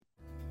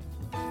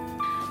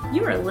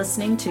You are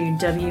listening to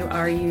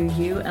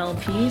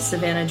WRUULP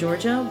Savannah,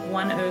 Georgia,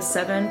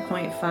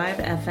 107.5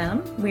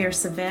 FM. We are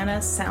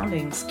Savannah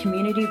Soundings,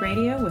 community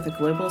radio with a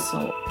global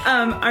soul.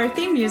 Our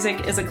theme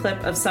music is a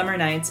clip of Summer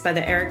Nights by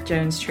the Eric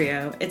Jones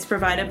Trio. It's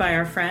provided by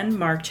our friend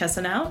Mark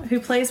Chesanout, who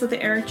plays with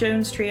the Eric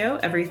Jones Trio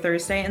every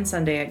Thursday and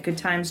Sunday at Good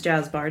Times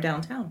Jazz Bar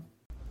downtown.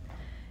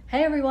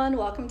 Hey everyone,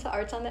 welcome to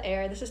Arts on the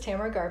Air. This is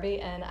Tamara Garvey,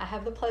 and I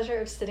have the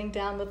pleasure of sitting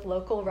down with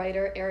local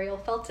writer Ariel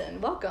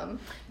Felton. Welcome.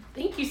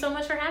 Thank you so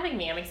much for having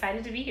me. I'm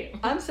excited to be here.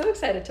 I'm so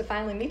excited to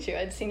finally meet you.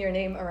 I'd seen your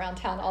name around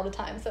town all the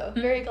time, so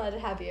very glad to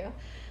have you.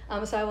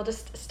 So I will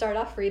just start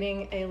off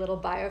reading a little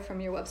bio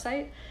from your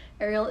website.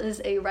 Ariel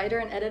is a writer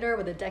and editor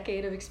with a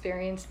decade of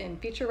experience in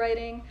feature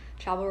writing,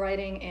 travel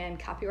writing, and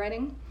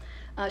copywriting.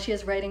 She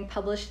has writing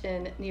published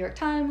in New York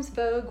Times,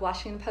 Vogue,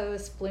 Washington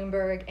Post,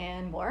 Bloomberg,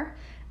 and more.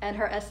 And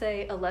her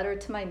essay, A Letter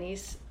to My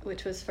Niece,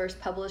 which was first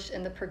published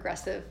in The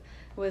Progressive,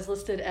 was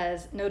listed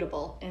as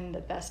notable in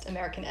the Best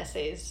American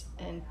Essays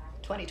in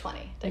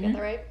 2020. Did I get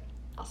that right?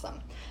 Awesome.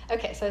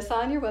 Okay, so I saw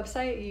on your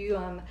website you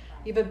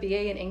have a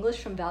BA in English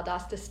from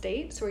Valdosta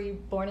State. So were you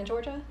born in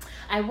Georgia?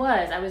 I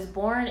was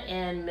born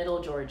in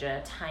Middle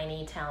Georgia, a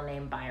tiny town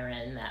named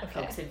Byron that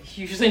folks have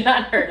usually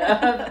not heard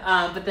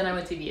of. But then I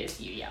went to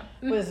VSU, yeah.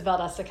 Was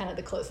Valdosta kind of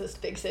the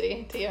closest big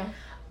city to you?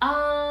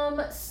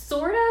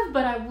 Sort of,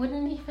 but I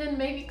wouldn't even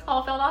maybe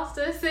call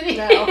Valdosta a city.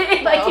 No.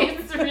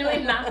 It's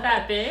really not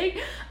that big.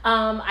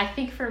 I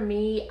think for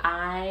me,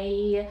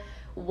 I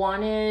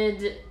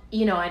wanted,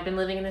 I'd been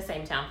living in the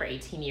same town for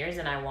 18 years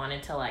and I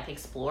wanted to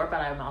explore, but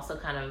I'm also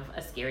kind of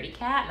a scaredy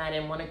cat and I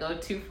didn't want to go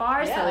too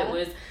far. Yeah. So it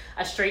was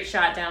a straight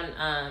shot down,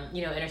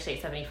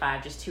 Interstate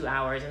 75, just 2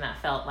 hours. And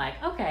that felt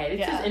like, okay,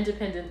 this is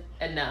independent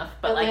enough.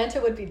 But Atlanta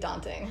would be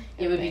daunting.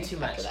 It would be too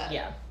much.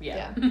 Yeah.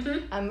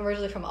 I'm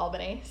originally from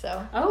Albany,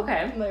 so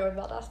I'm familiar with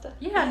Valdosta.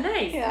 Yeah,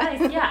 nice.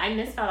 Yeah, I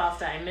missed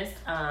Valdosta. I missed,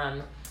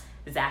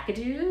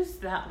 Zacadoo's,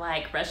 that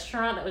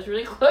restaurant that was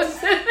really close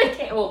to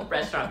the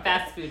restaurant,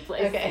 fast food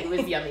place. Okay. It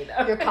was yummy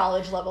though. Your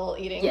college level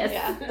eating. Yes.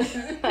 Yeah.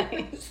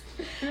 Nice.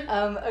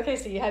 Okay,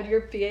 so you had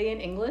your BA in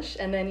English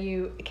and then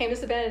you came to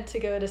Savannah to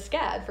go to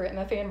SCAD for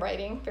MFA in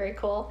writing. Very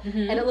cool.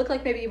 Mm-hmm. And it looked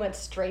like maybe you went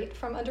straight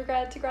from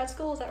undergrad to grad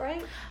school. Is that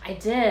right? I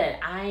did.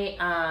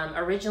 I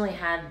originally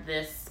had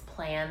this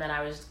plan that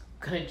I was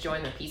going to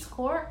join the Peace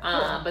Corps,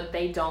 but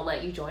they don't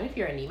let you join if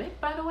you're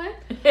anemic, by the way.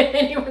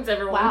 Anyone's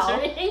ever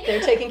wondering.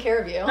 They're taking care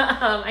of you.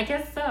 I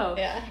guess so.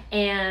 Yeah.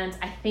 And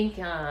I think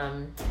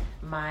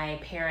my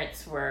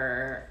parents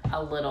were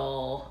a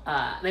little,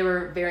 they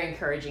were very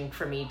encouraging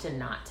for me to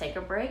not take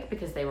a break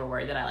because they were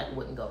worried that I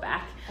wouldn't go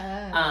back.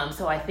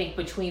 So I think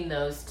between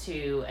those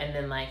two and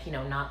then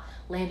not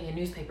landing a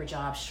newspaper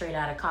job straight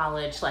out of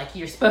college like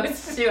you're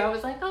supposed to, I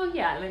was like, oh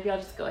yeah, maybe I'll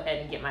just go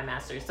ahead and get my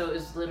master's. So it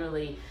was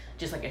literally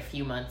just a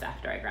few months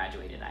after I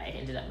graduated, I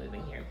ended up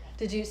moving here.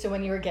 So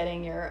when you were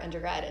getting your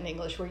undergrad in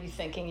English, were you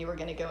thinking you were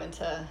going to go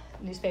into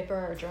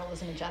newspaper or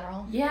journalism in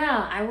general?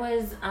 Yeah, I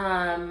was,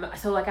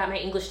 so I got my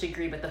English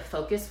degree, but the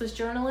focus was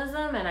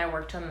journalism, and I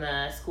worked on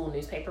the school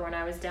newspaper when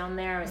I was down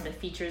there. I was the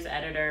features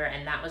editor,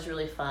 and that was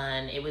really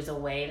fun. It was a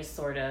way to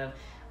sort of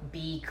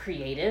be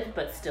creative,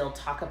 but still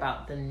talk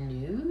about the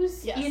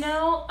news, yes.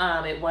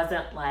 It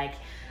wasn't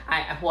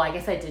I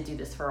guess I did do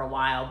this for a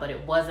while, but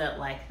it wasn't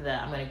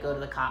I'm going to go to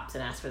the cops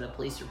and ask for the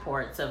police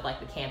reports of the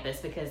campus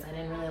because I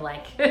didn't really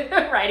like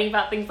writing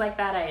about things like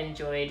that. I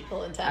enjoyed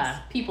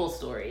people's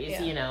stories,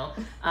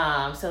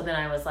 So then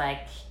I was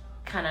I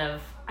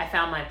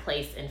found my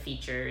place in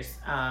features,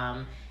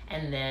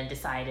 and then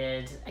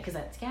decided, because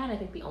at SCAD, I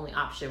think the only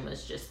option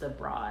was just the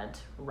broad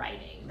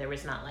writing. There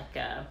was not a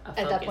focus.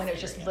 At that point, it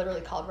was just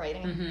literally called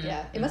writing. Mm-hmm.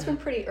 Yeah. It must have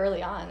been pretty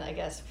early on, I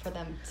guess, for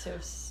them to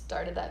have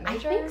started that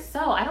major. I think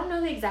so. I don't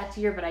know the exact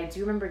year, but I do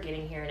remember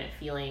getting here and it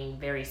feeling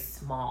very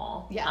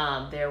small. Yeah.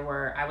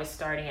 I was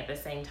starting at the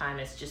same time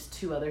as just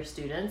 2 other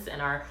students,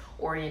 and our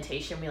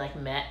orientation, we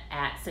met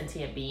at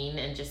Sentient Bean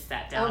and just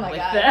sat down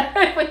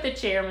with the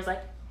chair and was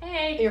like,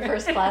 hey. Your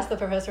first class, the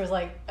professor was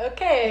like,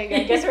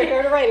 okay, I guess we're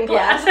here to writing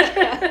class.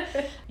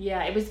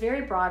 Yeah, it was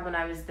very broad when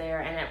I was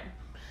there, and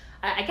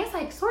I guess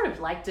I sort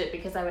of liked it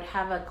because I would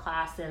have a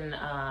class in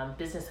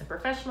business and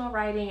professional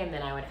writing, and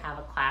then I would have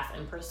a class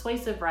in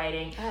persuasive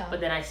writing, but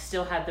then I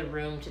still had the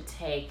room to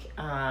take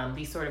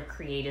these sort of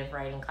creative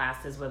writing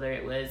classes, whether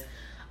it was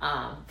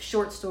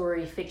short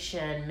story,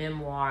 fiction,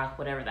 memoir,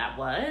 whatever that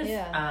was.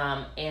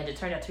 Yeah. And it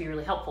turned out to be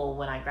really helpful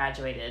when I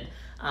graduated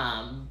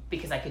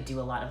because I could do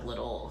a lot of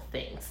little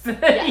things,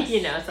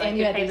 yes. So and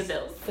I could pay the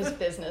bills. Those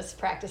business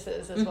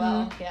practices as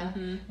well. Yeah.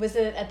 Mm-hmm. Was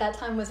it, at that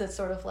time, was it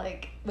sort of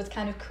was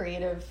kind of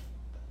creative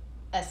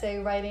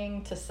essay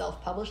writing to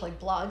self-publish,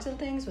 blogs and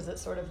things? Was it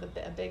sort of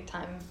a big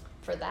time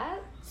for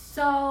that?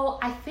 So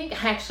I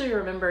actually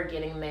remember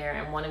getting there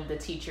and one of the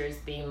teachers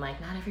being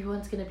like, not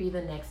everyone's going to be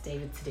the next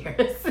David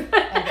Sedaris.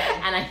 Okay.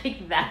 And I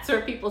think that's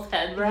where people's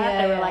heads were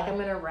at. They were like, I'm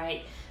going to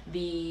write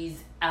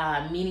these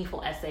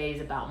meaningful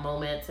essays about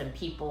moments and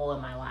people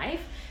in my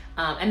life.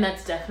 And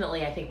that's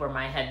definitely, I think, where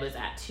my head was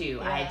at too.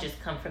 Yeah. I had just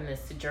come from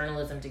this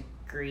journalism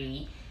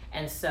degree.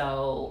 And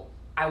so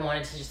I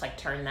wanted to just like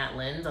turn that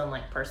lens on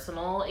like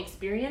personal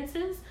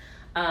experiences.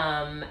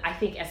 I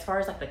think as far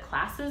as like the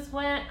classes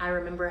went, I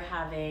remember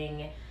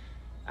having,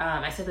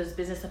 I said those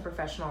business and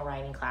professional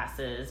writing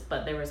classes,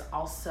 but there was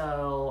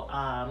also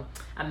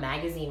a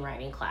magazine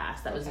writing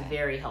class that was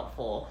very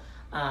helpful.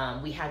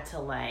 We had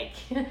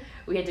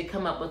to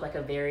come up with like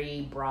a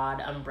very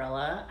broad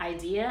umbrella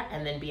idea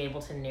and then be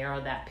able to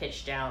narrow that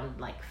pitch down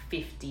like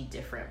 50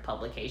 different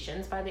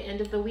publications by the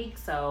end of the week.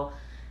 So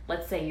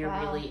let's say you're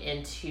really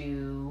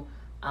into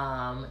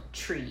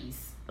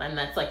trees, and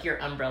that's like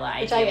your umbrella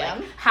idea. Which I am.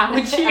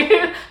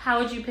 Like, how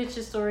would you pitch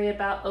a story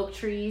about oak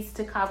trees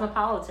to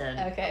Cosmopolitan?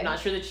 Okay. I'm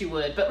not sure that you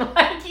would, but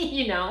like,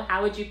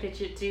 how would you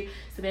pitch it to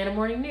Savannah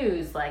Morning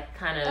News? Like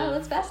kind of. Oh,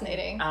 that's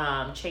fascinating.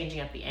 Changing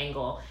up the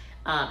angle.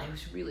 It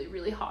was really,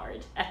 really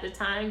hard at the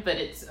time, but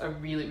it's a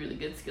really, really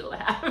good skill to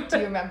have. Do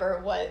you remember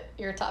what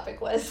your topic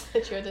was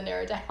that you had to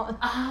narrow down?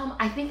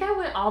 I think I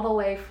went all the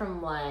way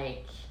from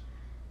like,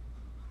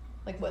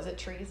 was it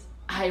trees?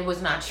 I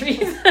was not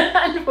trees,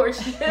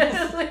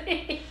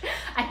 unfortunately.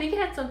 I think it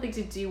had something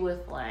to do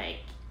with like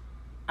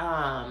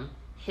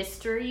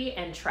history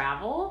and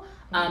travel.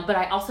 But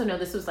I also know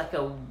this was like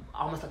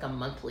almost like a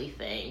monthly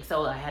thing.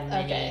 So I had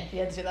many. Okay, you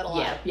had to do that a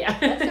lot. Yeah.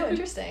 That's so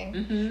interesting.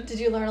 Mm-hmm. Did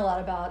you learn a lot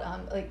about,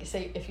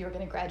 say, if you were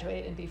going to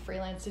graduate and be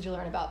freelance, did you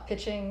learn about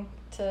pitching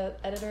to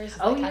editors?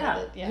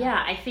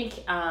 Yeah. I think,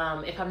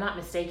 if I'm not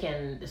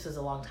mistaken, this was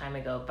a long time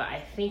ago, but I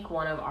think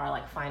one of our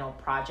like final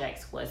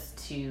projects was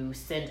to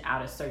send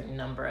out a certain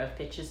number of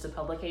pitches to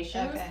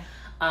publications. Okay.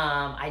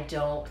 I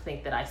don't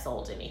think that I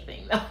sold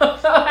anything though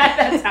at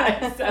that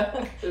time.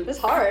 So it was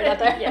hard out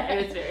there. Yeah,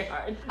 it was very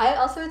hard.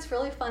 It's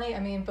really funny. I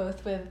mean,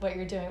 both with what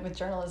you're doing with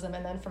journalism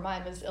and then for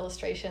mine was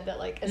illustration, that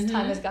like as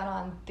time has gone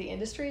on, the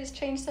industry has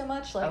changed so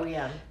much.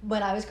 Like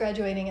when I was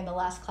graduating in the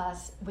last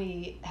class,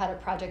 we had a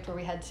project where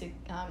we had to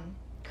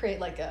create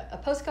like a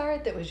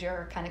postcard that was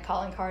your kind of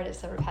calling card. It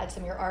sort of had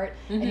some of your art,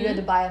 and you had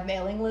to buy a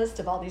mailing list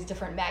of all these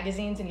different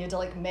magazines, and you had to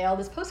like mail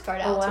this postcard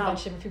out to a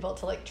bunch of people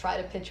to like try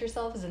to pitch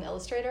yourself as an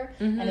illustrator.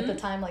 And at the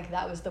time, like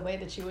that was the way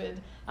that you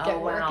would get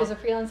work as a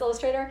freelance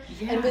illustrator.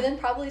 And within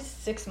probably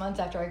 6 months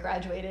after I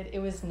graduated,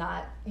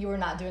 you were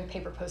not doing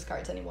paper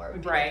postcards anymore. It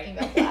would be like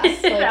email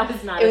blasts. Like, that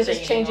was not. It was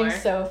just changing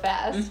so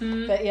fast.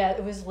 Mm-hmm. But yeah,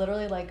 it was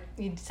literally like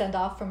you'd send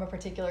off from a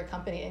particular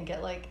company and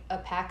get like a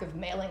pack of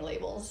mailing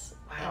labels.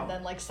 Wow. And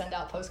then like send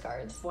out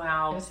postcards.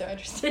 Wow. It was so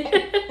interesting.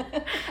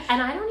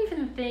 And I don't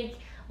even think,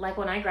 like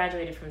when I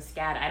graduated from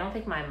SCAD, I don't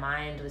think my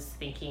mind was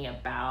thinking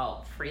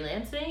about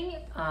freelancing.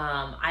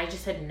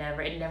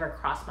 It never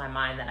crossed my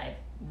mind that I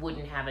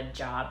wouldn't have a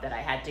job that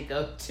I had to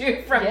go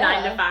to from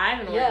 9 to 5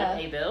 in order to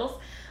pay bills.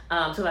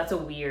 So that's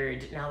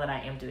now that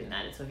I am doing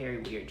that, it's a very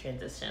weird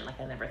transition. Like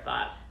I never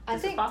thought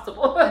this was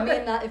possible. I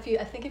mean, I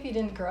think if you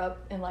didn't grow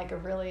up in like a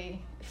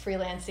really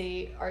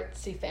freelancy,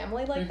 artsy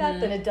family like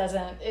that, then it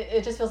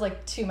just feels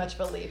like too much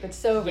of a leap. It's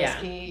so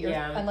risky.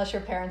 Unless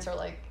your parents are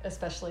like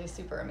especially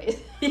super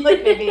amazing.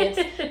 Like maybe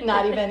it's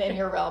not even in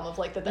your realm of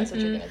like that's what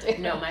you're going to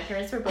do. No, my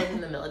parents were both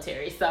in the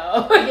military,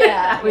 so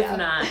that was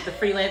not, the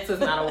freelance was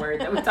not a word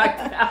that we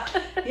talked about.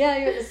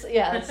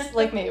 It's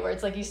like me, where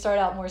it's like you start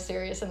out more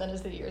serious, and then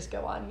as the years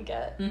go on, you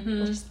get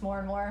just more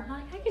and more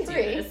like, I can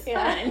free. Do this.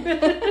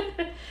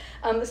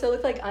 Fine. So it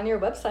looked like on your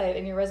website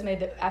and your resume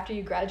that after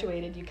you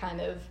graduated, you kind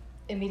of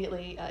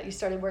immediately you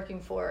started working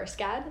for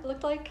SCAD, it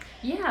looked like.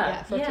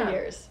 For 2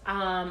 years.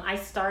 I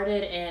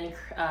started in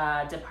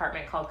a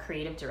department called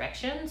Creative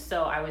Direction,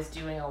 so I was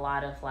doing a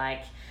lot of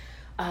like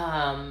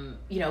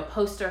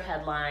poster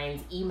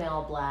headlines,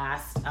 email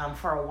blasts.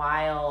 For a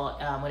while,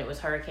 when it was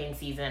hurricane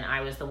season,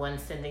 I was the one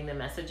sending the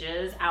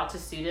messages out to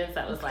students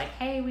that was like,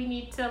 hey, we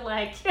need to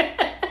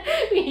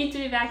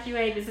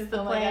evacuate. This is the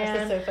plan. Oh my gosh,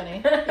 that's so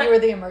funny. You were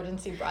the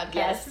emergency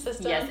broadcast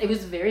system. Yes, it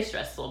was very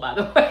stressful, by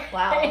the way.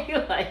 Wow.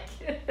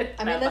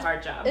 That's a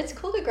hard job. It's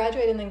cool to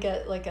graduate and then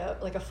get like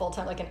a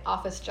full-time, like an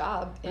office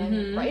job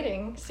in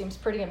writing. Seems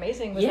pretty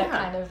amazing. Was that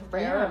kind of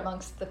rare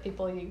amongst the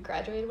people you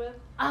graduated with?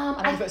 I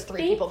don't know if it was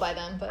 3 people by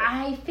then, but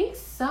I think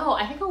so.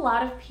 I think a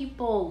lot of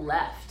people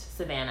left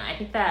Savannah. I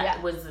think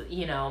that was,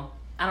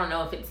 I don't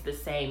know if it's the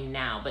same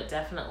now, but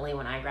definitely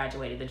when I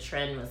graduated, the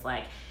trend was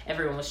like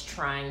everyone was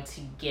trying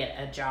to get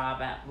a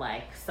job at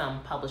like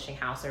some publishing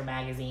house or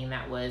magazine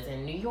that was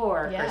in New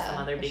York or some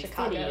other big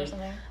Chicago city. Or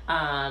something.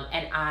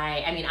 And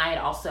I had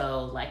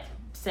also like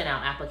sent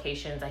out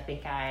applications. I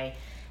think I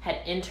had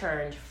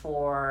interned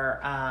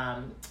for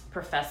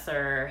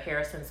Professor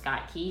Harrison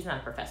Scott Key. He's not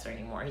a professor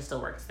anymore. He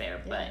still works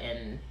there, but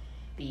in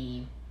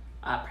the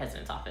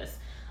president's office.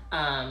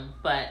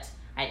 But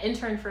I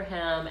interned for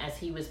him as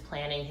he was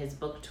planning his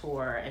book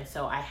tour, and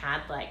so I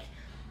had like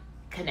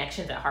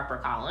connections at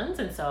HarperCollins,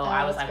 and so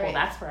I was like, great.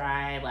 Well,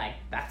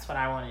 that's what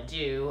I want to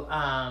do.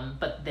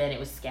 But then it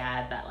was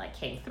SCAD that like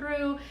came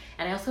through,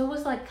 and I also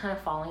was like kind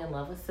of falling in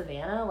love with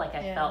Savannah. Like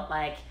I felt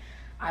like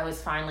I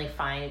was finally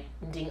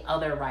finding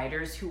other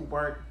writers who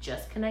weren't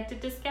just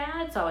connected to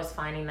SCAD, so I was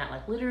finding that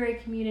like literary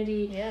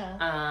community.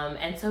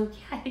 And so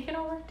I think it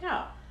all worked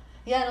out.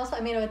 Yeah, and also,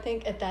 I mean, I would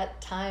think at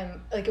that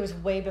time, like, it was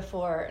way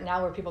before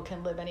now where people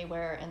can live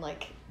anywhere and,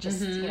 like,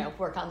 just, you know,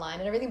 work online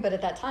and everything. But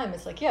at that time,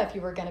 it's like, yeah, if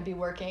you were going to be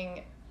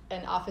working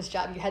an office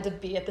job, you had to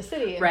be at the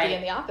city and be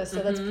in the office. So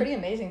that's pretty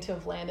amazing to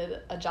have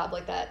landed a job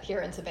like that here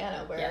in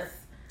Savannah where,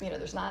 you know,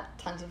 there's not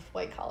tons of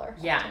white collar.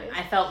 Yeah,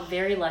 I felt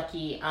very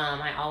lucky.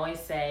 I always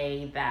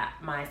say that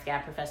my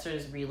SCAD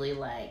professors really,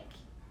 like,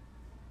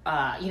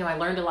 you know, I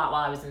learned a lot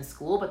while I was in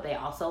school, but they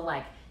also,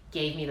 like,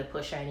 gave me the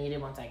push I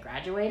needed once I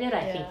graduated.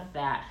 I think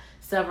that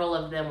several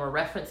of them were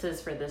references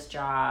for this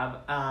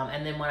job.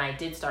 And then when I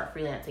did start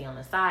freelancing on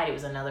the side, it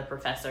was another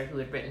professor who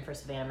had written for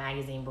Savannah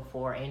Magazine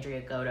before,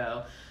 Andrea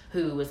Godo,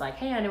 who was like,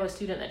 hey, I know a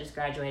student that just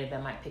graduated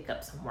that might pick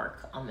up some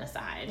work on the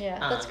side. Yeah,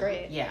 that's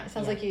great. Yeah. It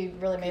sounds like you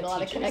really made a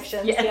lot of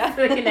connections. Yes,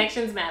 the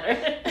connections matter.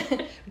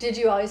 Did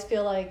you always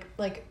feel like,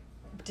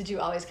 did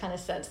you always kind of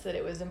sense that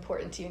it was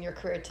important to you in your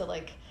career to,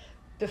 like,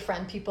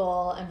 befriend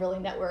people and really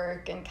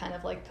network and kind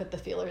of, like, put the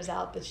feelers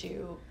out that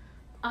you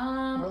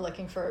were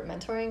looking for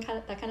mentoring, kind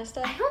of that kind of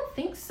stuff? I don't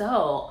think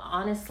so,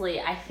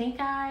 honestly. I think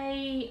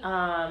I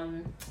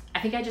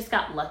just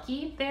got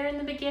lucky there in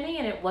the beginning,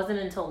 and it wasn't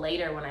until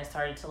later when I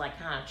started to, like,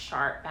 kind of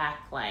chart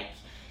back, like,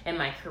 in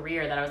my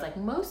career that I was like,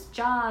 most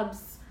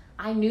jobs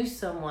I knew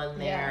someone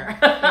there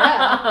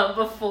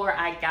before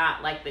I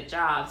got, like, the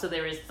job. So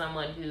there was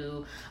someone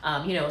who,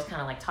 you know, was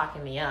kind of, like,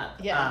 talking me up.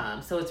 Yeah.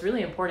 So it's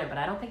really important, but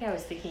I don't think I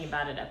was thinking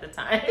about it at the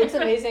time. It's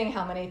amazing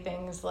how many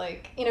things,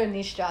 like, you know,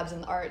 niche jobs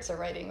in the arts or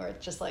writing or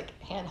just, like,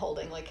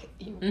 hand-holding, like,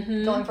 you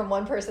going from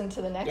one person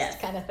to the next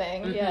kind of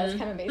thing. Yeah, it's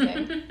kind of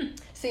amazing.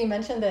 So you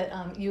mentioned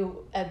that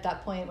you, at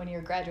that point when you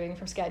were graduating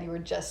from SCAD, you were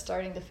just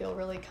starting to feel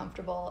really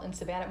comfortable in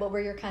Savannah. What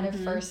were your kind of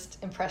first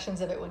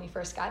impressions of it when you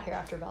first got here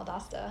after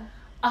Valdosta?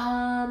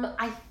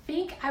 I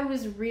think I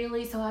was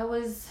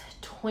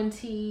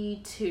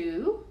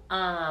 22,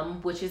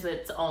 which is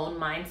its own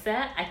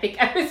mindset. I think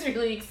I was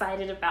really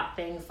excited about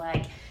things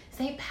like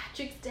St.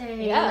 Patrick's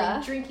Day,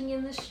 like drinking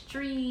in the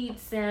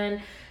streets, and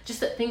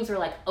just that things were,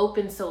 like,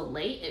 open so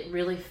late. It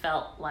really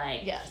felt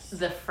like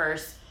the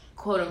first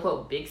quote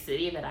unquote big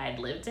city that I had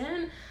lived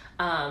in.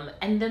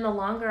 And then the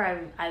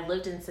longer I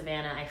lived in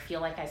Savannah, I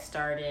feel like I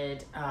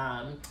started,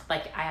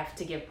 like, I have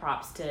to give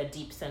props to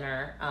Deep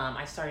Center.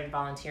 I started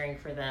volunteering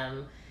for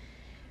them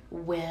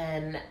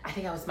when I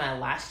think I was my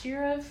last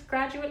year of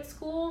graduate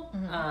school.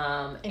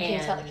 And can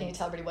you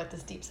tell everybody, what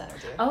does Deep Center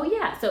do? Oh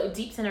yeah, so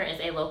Deep Center is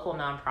a local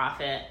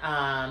nonprofit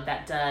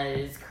that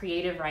does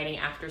creative writing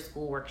after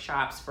school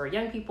workshops for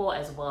young people,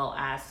 as well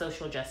as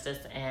social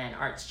justice and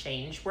arts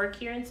change work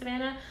here in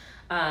Savannah.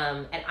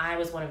 And I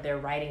was one of their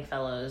writing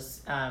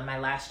fellows my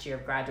last year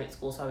of graduate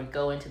school, so I would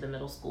go into the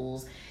middle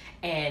schools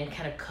and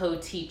kind of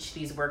co-teach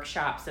these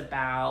workshops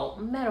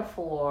about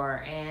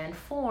metaphor and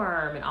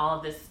form and all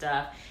of this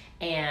stuff.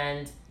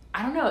 And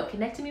I don't know, it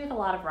connected me with a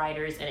lot of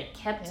writers, and it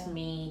kept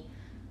me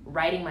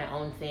writing my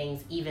own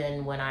things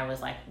even when I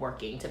was, like,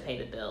 working to pay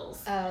the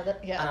bills.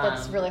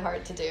 That's really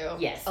hard to do.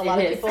 Yes, a lot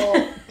of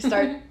people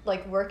start,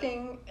 like,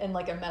 working in,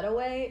 like, a meta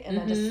way and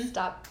then just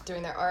stop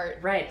doing their art.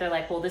 Right, they're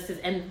like, well,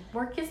 and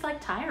work is,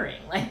 like,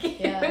 tiring. Like,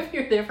 if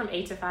you're there from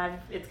 8 to 5,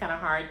 it's kind of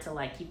hard to,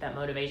 like, keep that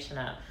motivation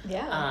up.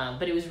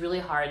 But it was really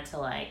hard to,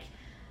 like,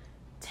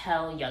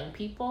 tell young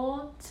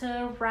people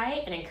to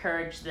write and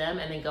encourage them,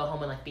 and then go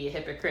home and, like, be a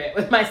hypocrite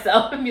with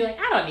myself and be like,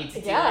 I don't need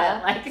to do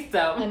that. Like,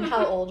 so. And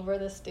how old were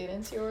the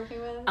students you were working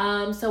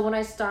with? So when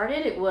I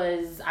started,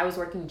 I was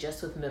working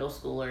just with middle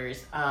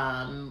schoolers.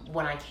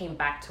 When I came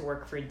back to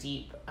work for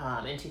Deep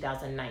in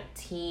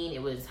 2019, it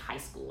was high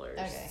schoolers.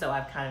 Okay. So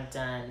I've kind of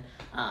done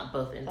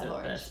both ends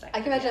of the spectrum.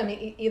 I can imagine, I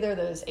mean, either of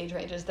those age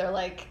ranges, they're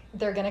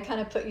going to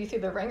kind of put you through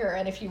the ringer,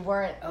 and if you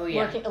weren't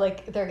working,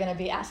 like, they're going to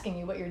be asking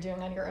you what you're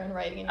doing on your own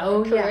writing and your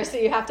own career, so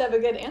you have to have a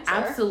good answer.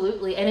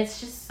 Absolutely. And it's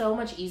just so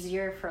much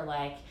easier for,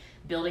 like,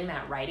 building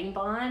that writing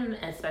bond,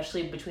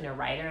 especially between a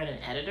writer and an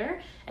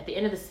editor. At the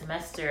end of the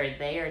semester,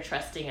 they are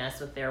trusting us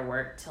with their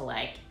work to,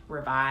 like,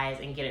 revise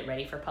and get it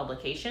ready for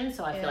publication.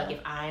 So I feel like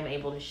if I'm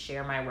able to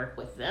share my work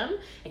with them,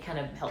 it kind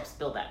of helps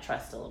build that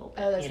trust a little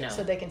bit. You know?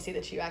 So they can see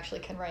that you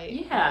actually can write.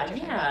 Yeah.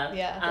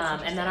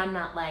 And then I'm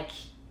not, like,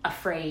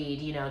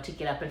 afraid, you know, to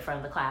get up in front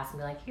of the class and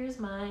be like, here's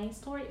my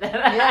story that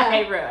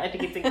I wrote. I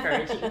think it's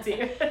encouraging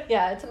too.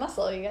 Yeah, it's a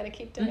muscle. You got to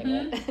keep doing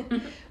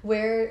it.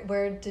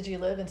 Where did you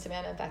live in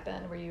Savannah back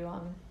then? Were you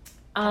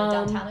kind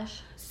of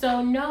downtownish?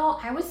 So no,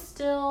 I was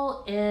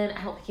still in,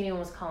 I don't think anyone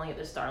was calling it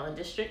the Starland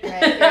District.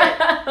 Right.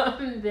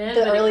 Then,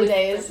 the early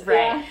days.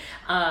 Right.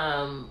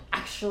 Yeah.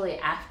 Actually,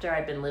 after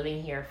I'd been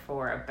living here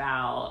for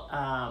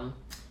about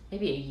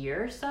maybe a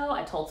year or so,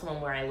 I told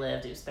someone where I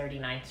lived. It was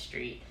 39th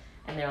Street.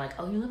 And they're like,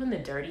 oh, you live in the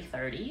dirty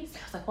 30s?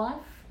 I was like, well,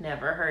 I've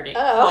never heard it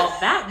called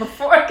that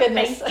before.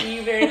 Goodness. Thank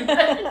you very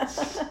much.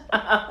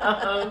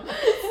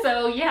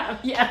 So yeah,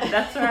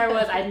 that's where I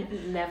was. I've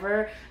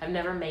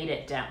never made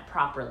it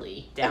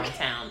properly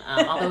downtown.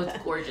 Although it's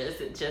gorgeous,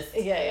 it just,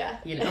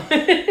 you know.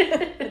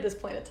 At this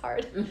point, it's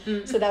hard.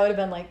 So that would have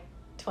been like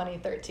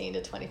 2013 to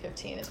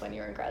 2015 is when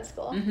you were in grad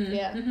school. Mm-hmm,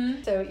 Yeah.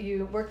 mm-hmm. So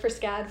you worked for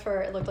SCAD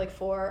for, it looked like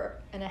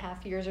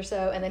 4.5 years or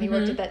so, and then you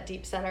worked at that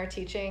Deep Center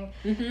teaching.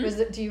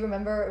 Mm-hmm. Do you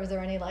remember, was there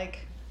any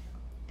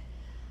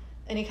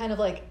kind of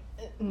like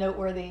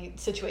noteworthy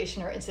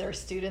situation or incident or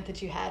student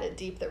that you had at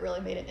Deep that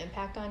really made an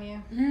impact on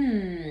you?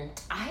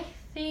 I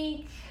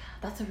think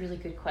that's a really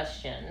good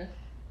question.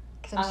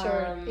 Because I'm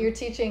sure you're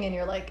teaching and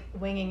you're like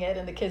winging it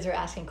and the kids are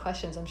asking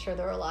questions. I'm sure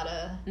there were a lot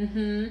of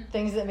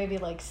things that maybe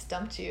like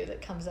stumped you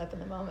that comes up in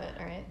the moment,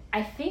 right?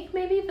 I think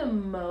maybe the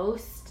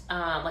most,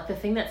 like the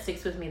thing that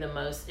sticks with me the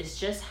most is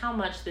just how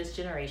much this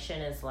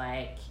generation is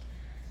like,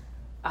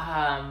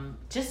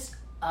 just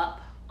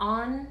up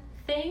on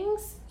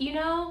things, you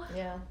know?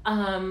 Yeah.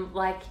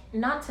 Like,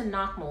 not to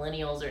knock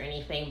millennials or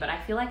anything, but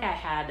I feel like I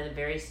had a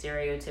very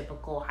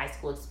stereotypical high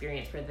school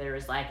experience where there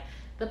was like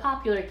the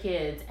popular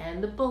kids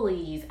and the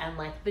bullies and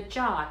like the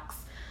jocks,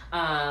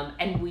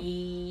 and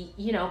we,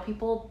 you know,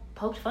 people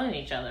poked fun at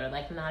each other.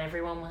 Like, not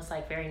everyone was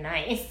like very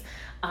nice,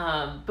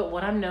 but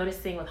what I'm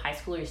noticing with high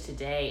schoolers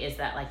today is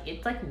that like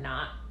it's like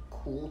not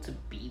cool to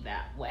be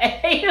that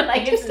way.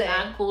 Like, it's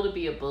not cool to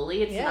be a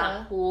bully. It's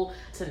not cool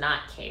to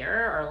not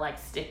care or like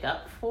stick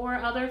up for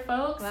other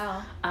folks.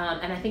 Wow.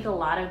 And I think a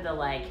lot of the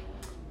like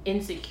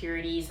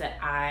insecurities that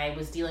I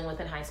was dealing with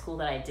in high school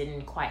that I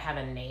didn't quite have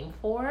a name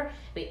for,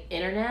 the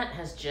internet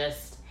has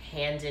just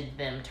handed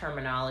them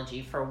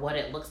terminology for what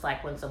it looks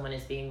like when someone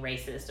is being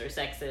racist or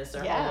sexist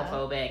or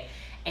homophobic,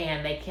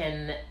 and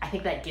I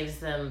think that gives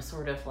them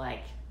sort of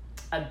like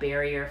a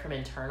barrier from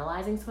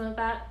internalizing some of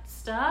that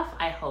stuff.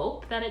 I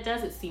hope that it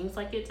does. It seems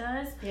like it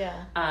does.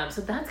 Yeah. So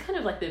that's kind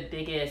of like the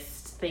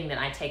biggest thing that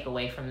I take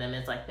away from them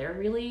is like they're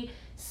really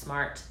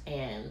smart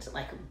and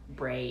like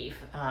brave.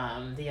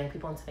 The young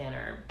people in Savannah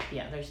are,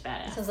 they're just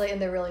badass. It sounds like, and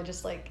they're really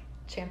just like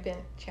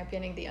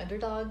championing the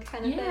underdog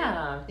kind of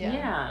thing.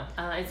 Yeah.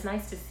 It's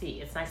nice to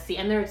see.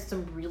 And there's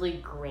some really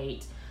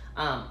great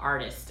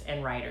artists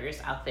and writers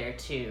out there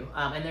too.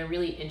 And they're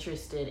really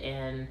interested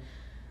in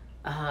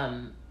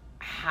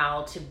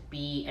how to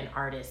be an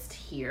artist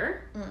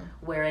here,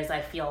 whereas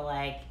I feel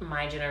like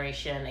my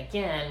generation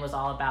again was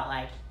all about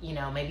like, you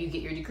know, maybe you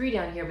get your degree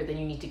down here but then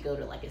you need to go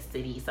to like a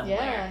city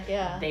somewhere.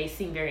 They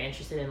seem very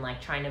interested in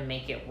like trying to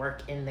make it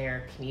work in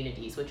their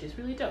communities, which is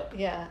really dope.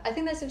 I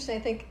think that's interesting.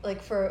 I think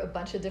like for a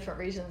bunch of different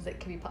reasons it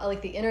can be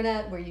like the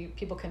internet where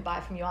people can buy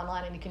from you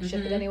online and you can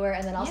ship it anywhere,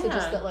 and then also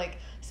just that like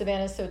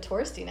Savannah's so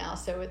touristy now,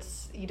 so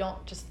you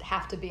don't just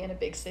have to be in a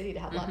big city to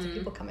have lots of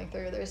people coming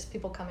through. There's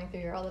people coming through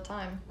here all the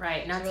time.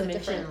 Right. Not to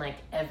mention like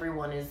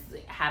everyone is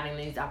having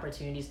these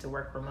opportunities to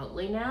work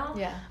remotely now.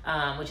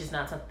 Which is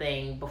not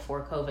something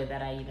before COVID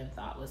that I even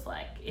thought was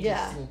like, it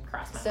just didn't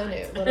cross my mind.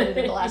 So new.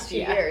 Literally the last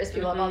few years,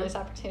 people have all these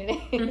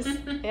opportunities.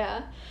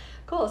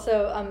 Cool.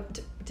 So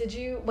did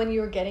you, when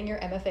you were getting your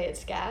MFA at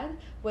SCAD,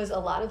 was a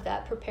lot of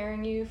that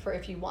preparing you for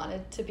if you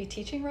wanted to be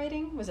teaching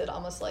writing? Was it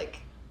almost like,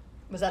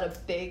 was that a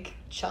big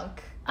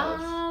chunk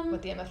of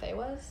what the MFA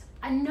was?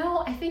 No,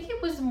 I think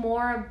it was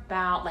more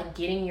about like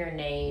getting your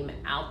name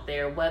out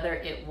there, whether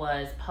it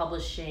was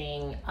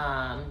publishing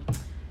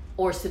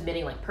or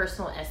submitting like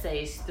personal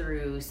essays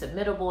through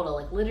Submittable to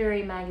like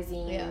literary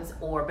magazines,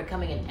 or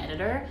becoming an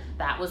editor.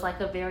 That was like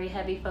a very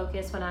heavy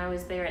focus when I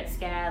was there at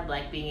SCAD,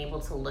 like being able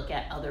to look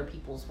at other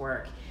people's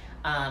work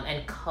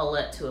and cull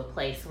it to a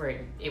place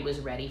where it was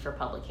ready for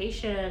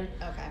publication.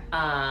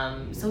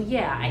 So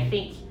I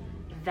think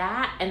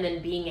that, and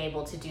then being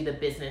able to do the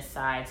business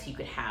side so you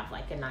could have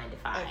like a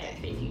 9-to-5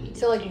 if you needed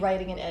so like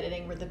writing and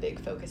editing were the big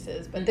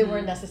focuses, but they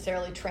weren't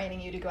necessarily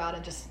training you to go out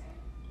and just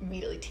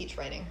immediately teach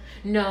writing.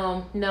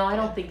 No, I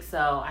don't think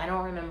so. I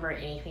don't remember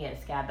anything at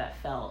SCAD that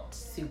felt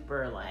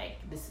super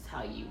like this is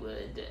how you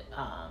would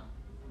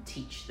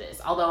teach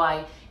this. Although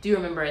I do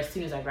remember as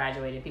soon as I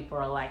graduated, people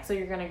were like, so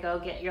you're gonna go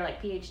get your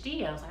like PhD?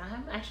 And I was like,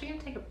 I'm actually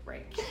gonna take a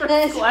break from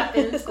school. I've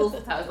been in school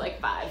since I was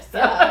like 5. So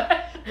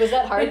was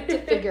that hard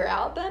to figure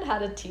out then, how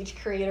to teach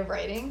creative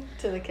writing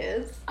to the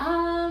kids?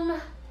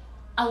 A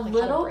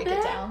little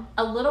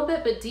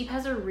bit, but Deep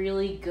has a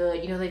really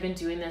good, they've been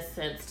doing this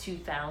since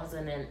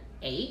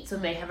 2008, so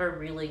they have a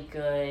really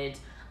good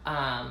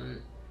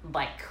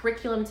like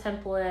curriculum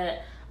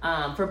template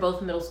for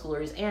both middle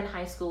schoolers and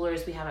high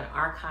schoolers. We have an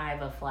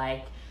archive of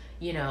like,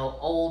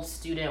 old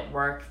student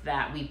work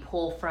that we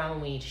pull from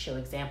when we need to show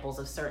examples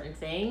of certain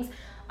things.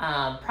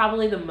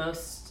 Probably the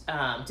most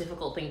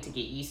difficult thing to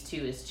get used to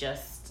is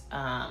just,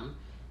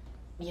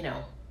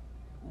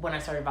 when I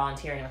started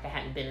volunteering, like I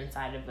hadn't been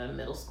inside of a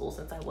middle school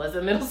since I was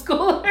a middle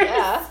schooler.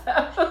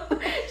 So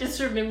just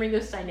remembering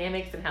those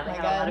dynamics and how they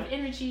have a lot of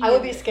energy. I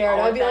would be scared.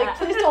 I would be like,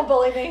 please don't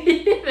bully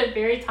me. They're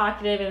very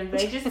talkative, and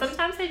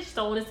sometimes they just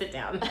don't want to sit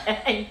down,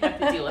 and you have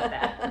to deal with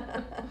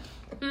that.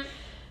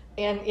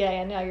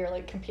 And now you're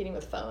like competing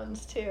with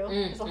phones too.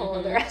 It's a whole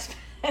other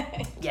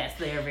aspect. Yes,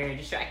 they are very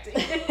distracting.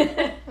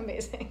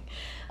 Amazing.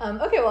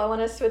 Okay, well I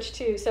want to switch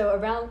to, so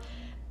around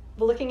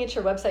looking at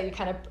your website, you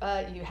kind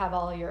of you have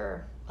all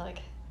your like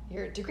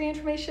your degree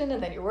information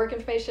and then your work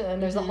information,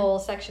 and there's a whole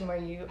section where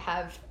you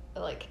have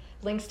like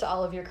links to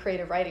all of your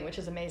creative writing, which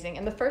is amazing.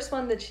 And the first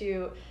one that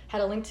you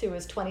had a link to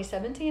was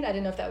 2017. I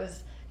didn't know if that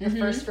was your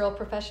first real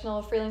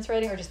professional freelance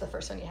writing or just the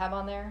first one you have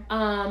on there.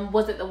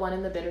 Was it the one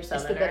in the Bitter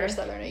Southerner? It's the Bitter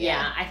Southerner,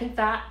 yeah. I think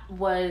that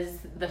was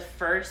the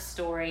first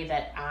story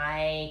that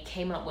I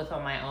came up with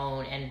on my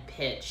own and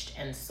pitched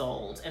and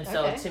sold. And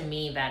so to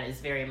me, that is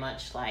very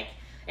much like,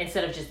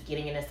 instead of just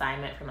getting an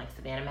assignment from like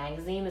Savannah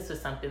Magazine, this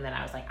was something that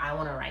I was like, I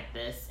want to write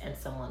this, and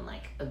someone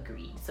like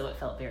agreed. So it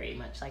felt very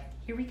much like,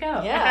 here we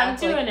go. Yeah, I'm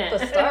doing like it.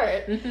 The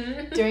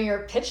start, doing your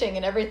pitching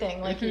and everything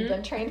like you've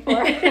been trained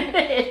for.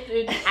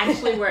 it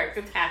actually works.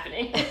 It's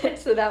happening.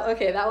 So that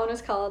one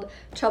was called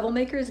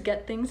Troublemakers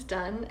Get Things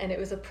Done, and it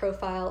was a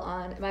profile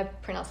on, am I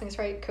pronouncing this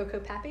right? Coco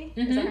Pappy?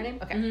 Is that her name?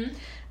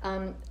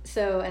 Okay.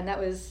 So, and that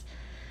was,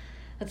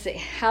 let's see,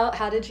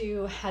 how did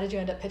you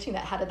end up pitching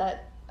that? How did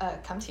that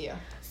come to you?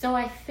 So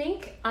I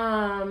think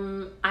I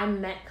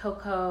met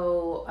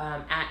Coco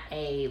at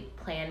a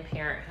Planned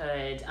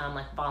Parenthood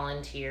like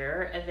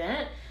volunteer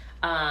event,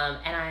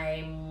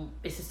 and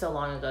this is so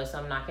long ago, so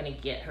I'm not going to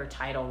get her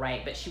title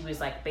right, but she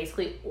was like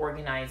basically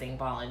organizing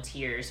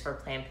volunteers for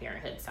Planned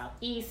Parenthood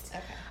Southeast.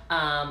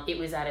 Okay. It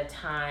was at a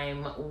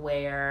time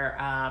where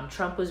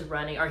Trump was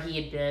running, or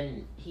he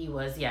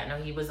was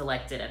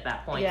elected at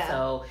that point. Yeah.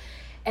 So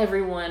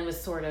everyone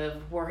was sort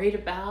of worried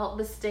about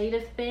the state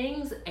of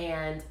things,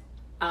 and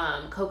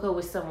Coco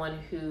was someone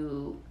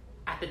who,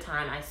 at the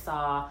time, I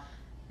saw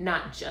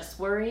not just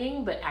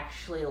worrying, but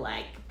actually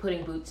like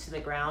putting boots to the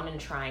ground and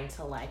trying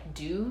to like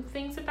do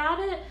things about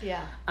it.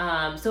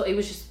 Yeah. So it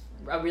was just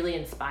a really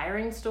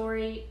inspiring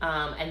story.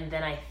 And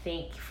then I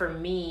think for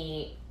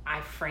me,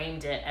 I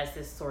framed it as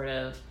this sort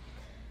of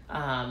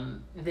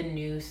the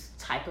new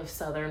type of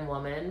Southern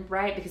woman,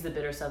 right? Because the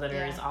Bitter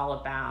Southerner is all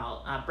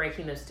about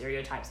breaking those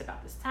stereotypes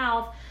about the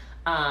South.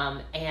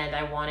 And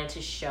I wanted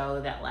to show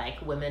that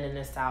like women in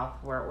the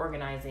South were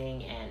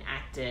organizing and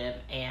active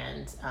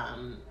and,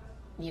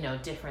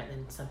 different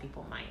than some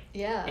people might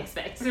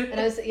expect.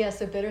 And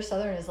so Bitter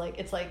Southern is like,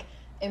 it's like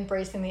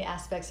embracing the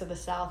aspects of the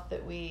South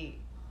that we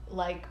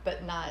like,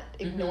 but not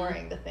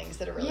ignoring the things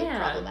that are really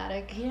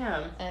problematic.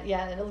 Yeah. And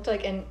and it looked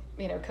like in,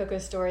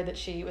 Coco's story that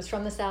she was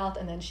from the South,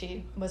 and then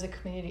she wanted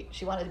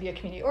to be a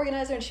community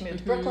organizer, and she moved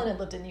to Brooklyn and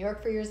lived in New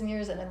York for years and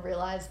years, and then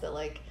realized that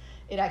like,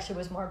 it actually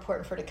was more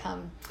important for her to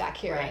come back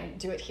here and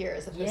do it here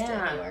as opposed to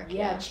in New York.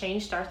 Yeah,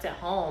 change starts at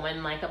home,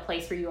 and like a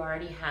place where you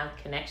already have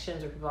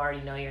connections, where people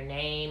already know your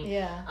name.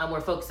 Yeah.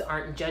 Where folks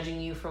aren't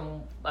judging you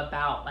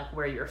about like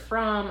where you're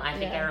from. I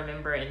think I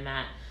remember in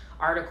that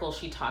article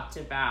she talked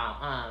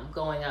about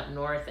going up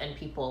north and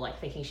people like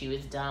thinking she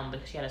was dumb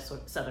because she had a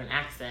Southern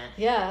accent.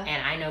 Yeah.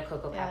 And I know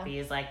Coco Pappy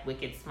is like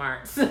wicked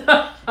smart. So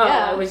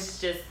it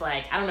was just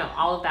like, I don't know,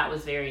 all of that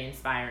was very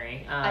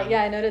inspiring.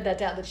 I noted that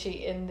down, that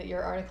she, in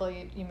your article,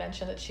 you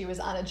mentioned that she was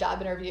on a job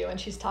interview and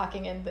she's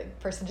talking and the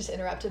person just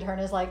interrupted her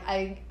and is like,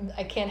 I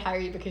can't hire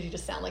you because you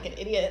just sound like an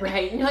idiot.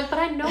 Right. And you're like, but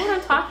I know what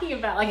I'm talking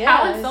about. Like,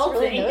 how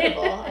insulting. It's really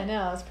notable. I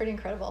know. It's pretty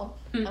incredible.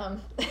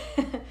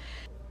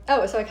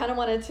 So I kind of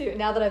wanted to,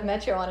 now that I've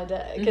met you, I wanted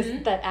to, because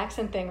that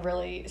accent thing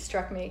really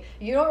struck me.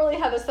 You don't really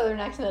have a Southern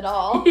accent at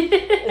all.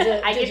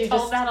 I get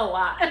told that a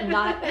lot.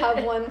 Not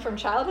have one from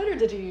childhood, or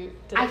did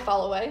it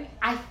fall away?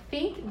 I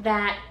think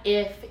that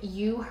if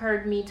you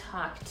heard me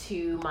talk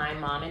to my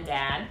mom and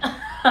dad,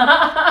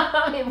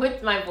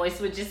 my voice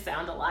would just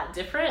sound a lot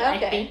different.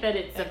 Okay. I think that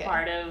it's a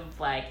part of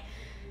like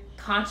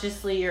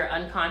consciously or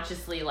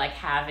unconsciously like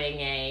having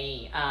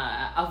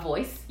a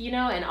voice,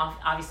 and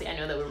obviously I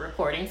know that we're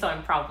recording, so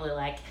I'm probably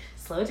like,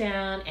 slow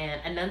down and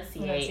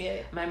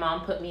enunciate. My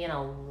mom put me in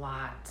a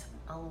lot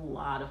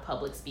of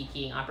public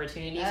speaking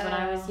opportunities when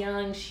I was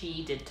young.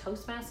 She did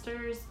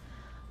Toastmasters,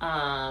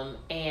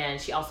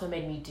 and she also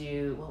made me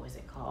do, what was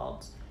it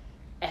called?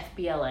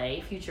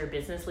 FBLA, Future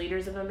Business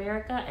Leaders of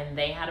America, and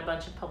they had a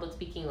bunch of public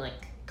speaking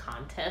like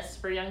contests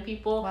for young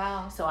people.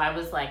 Wow. So I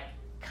was like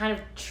kind of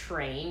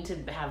trained to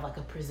have like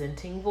a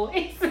presenting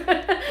voice.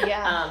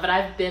 Yeah. But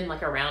I've been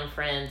like around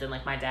friends, and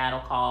like my dad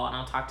will call and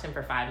I'll talk to him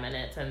for 5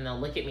 minutes and they'll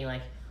look at me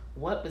like,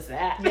 what was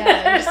that?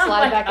 Yeah, you just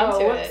slide back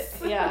into it.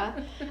 Yeah.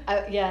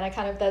 And I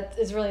kind of, that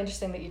is really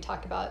interesting that you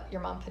talk about your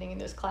mom putting in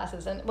those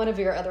classes. And one of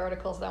your other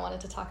articles that I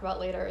wanted to talk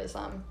about later is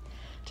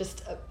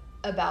just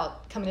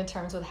about coming to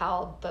terms with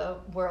how the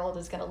world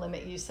is going to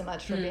limit you so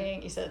much for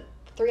being, you said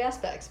 3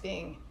 aspects,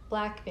 being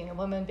Black, being a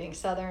woman, being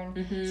Southern.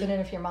 So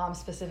then if your mom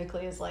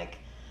specifically is like,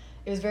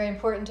 it was very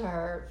important to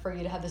her for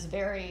you to have this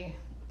very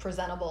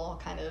presentable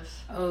kind of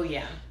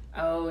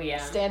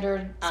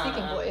standard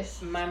speaking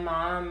voice. My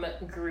mom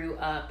grew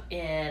up in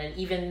an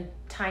even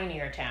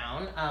tinier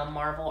town,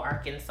 Marvel,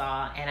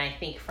 Arkansas, and I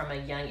think from a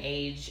young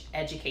age,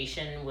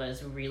 education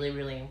was really,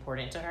 really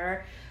important to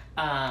her.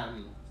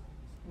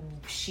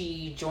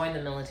 she joined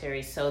the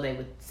military so they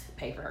would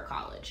pay for her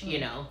college, you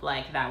know,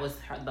 like that was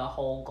the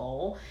whole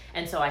goal.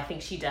 And so I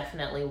think she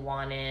definitely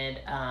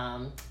wanted,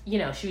 you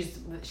know,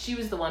 she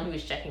was the one who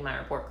was checking my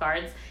report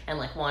cards and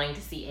like wanting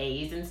to see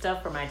A's and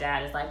stuff, where my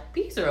dad is like,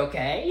 B's are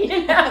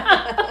okay.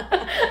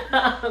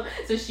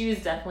 So she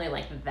was definitely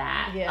like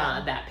that,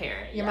 that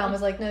parent. Your mom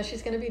was like, no,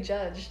 she's going to be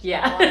judged.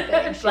 Yeah. On a lot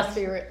of things. She has to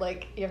be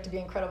like, you have to be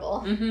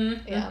incredible.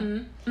 Yeah.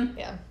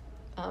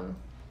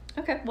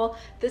 Okay. Well,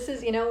 this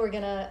is, you know, I'm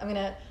going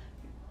to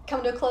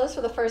come to a close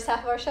for the first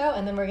half of our show,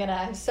 and then we're going to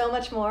have so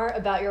much more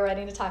about your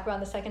writing to talk about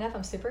in the second half.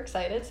 I'm super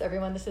excited. So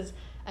everyone, this is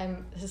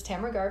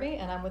Tamara Garvey,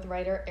 and I'm with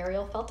writer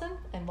Ariel Felton,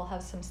 and we'll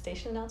have some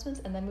station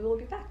announcements, and then we will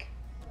be back.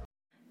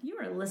 You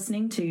are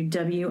listening to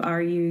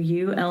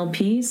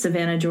WRUU-LP,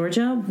 Savannah,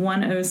 Georgia,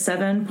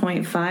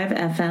 107.5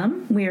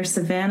 FM. We are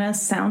Savannah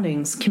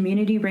Soundings,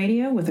 community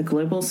radio with a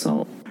global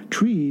soul.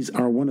 Trees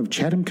are one of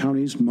Chatham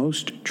County's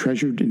most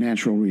treasured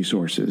natural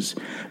resources.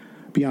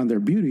 Beyond their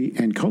beauty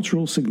and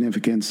cultural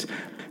significance,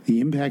 the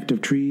impact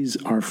of trees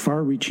are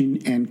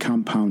far-reaching and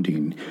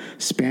compounding,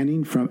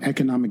 spanning from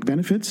economic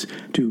benefits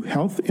to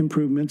health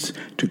improvements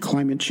to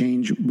climate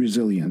change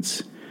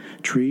resilience.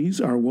 Trees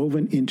are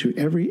woven into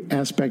every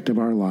aspect of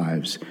our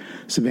lives.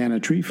 Savannah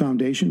Tree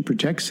Foundation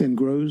protects and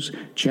grows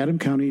Chatham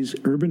County's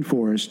urban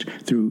forest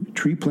through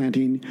tree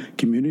planting,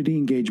 community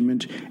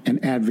engagement,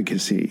 and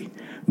advocacy.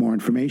 More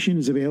information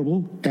is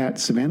available at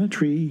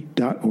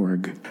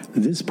savannahtree.org.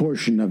 This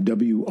portion of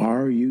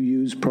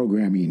WRUU's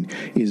programming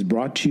is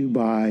brought to you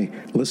by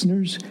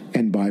listeners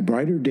and by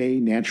Brighter Day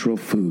Natural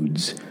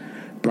Foods.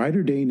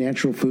 Brighter Day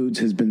Natural Foods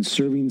has been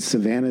serving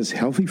Savannah's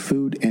healthy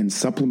food and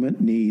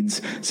supplement needs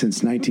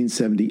since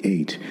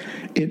 1978.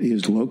 It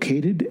is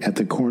located at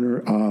the corner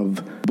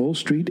of Bull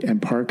Street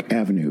and Park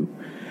Avenue.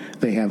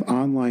 They have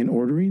online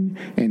ordering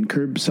and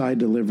curbside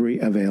delivery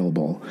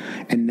available,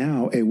 and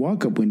now a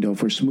walk-up window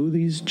for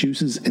smoothies,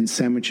 juices, and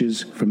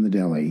sandwiches from the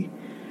deli.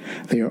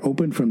 They are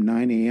open from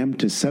 9 a.m.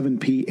 to 7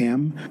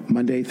 p.m.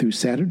 Monday through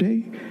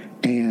Saturday,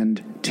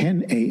 and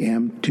 10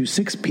 a.m. to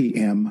 6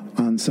 p.m.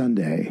 on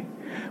Sunday.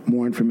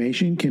 More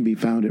information can be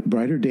found at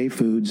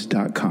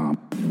brighterdayfoods.com.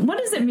 What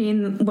does it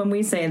mean when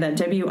we say that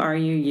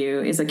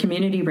WRUU is a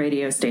community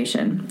radio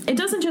station? It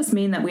doesn't just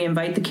mean that we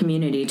invite the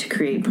community to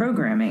create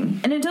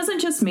programming. And it doesn't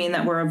just mean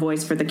that we're a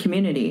voice for the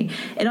community.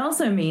 It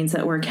also means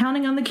that we're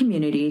counting on the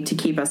community to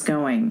keep us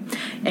going.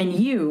 And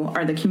you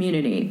are the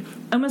community.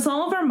 Almost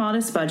all of our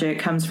modest budget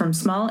comes from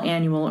small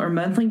annual or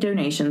monthly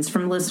donations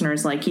from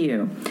listeners like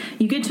you.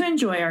 You get to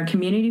enjoy our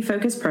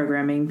community-focused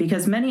programming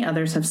because many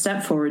others have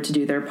stepped forward to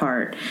do their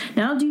part.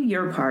 Now do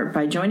your part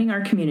by joining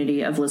our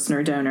community of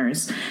listener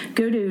donors.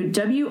 Go to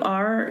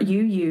WRUU.org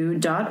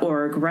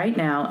right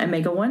now and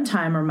make a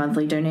one-time or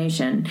monthly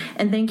donation.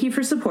 And thank you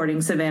for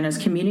supporting Savannah's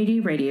community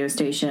radio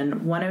station,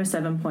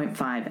 107.5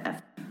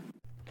 FM.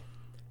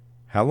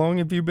 How long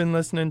have you been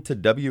listening to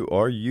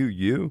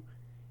WRUU?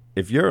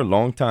 If you're a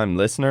longtime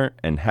listener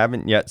and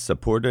haven't yet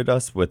supported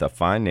us with a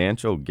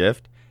financial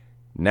gift,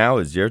 now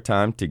is your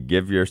time to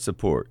give your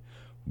support.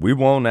 We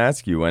won't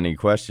ask you any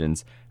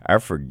questions. Our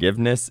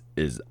forgiveness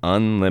is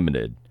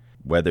unlimited.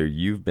 Whether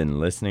you've been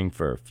listening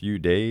for a few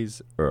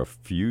days or a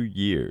few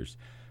years,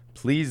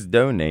 please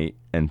donate,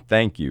 and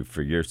thank you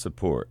for your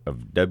support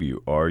of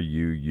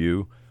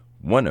WRUU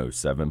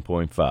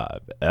 107.5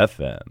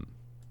 FM.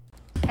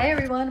 Hey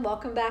everyone,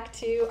 welcome back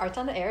to Arts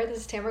on the Air. This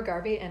is Tamara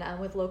Garvey, and I'm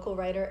with local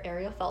writer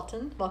Ariel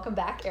Felton. Welcome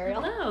back,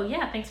 Ariel. Hello,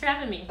 yeah, thanks for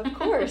having me. Of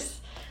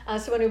course.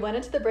 So when we went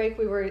into the break,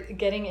 we were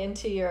getting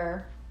into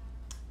your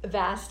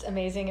vast,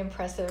 amazing,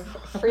 impressive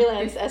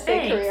freelance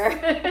essay career.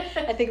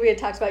 I think we had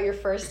talked about your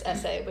first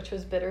essay, which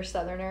was Bitter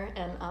Southerner,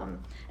 and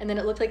then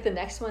it looked like the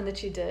next one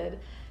that you did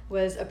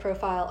was a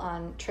profile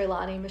on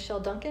Trelawney Michelle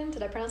Duncan.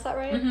 Did I pronounce that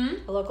right?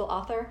 Mm-hmm. A local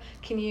author.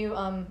 Can you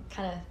kind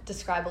of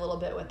describe a little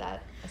bit what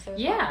that essay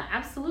was about?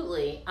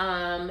 Absolutely.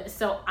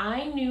 So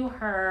I knew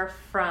her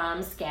from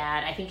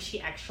SCAD. I think she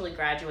actually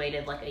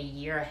graduated like a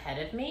year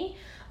ahead of me.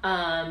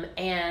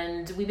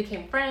 And we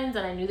became friends,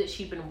 and I knew that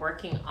she'd been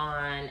working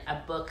on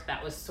a book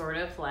that was sort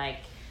of like,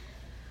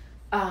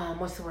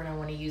 what's the word I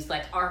want to use?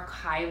 Like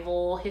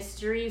archival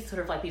histories, sort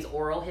of like these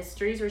oral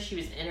histories where she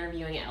was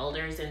interviewing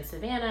elders in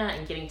Savannah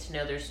and getting to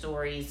know their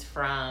stories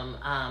from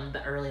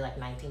the early like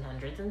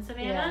 1900s in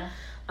Savannah,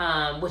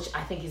 which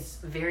I think is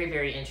very,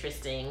 very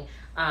interesting.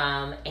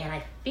 And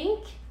I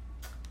think,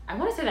 I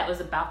want to say that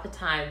was about the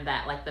time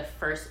that like the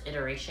first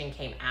iteration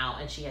came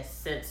out, and she has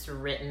since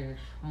written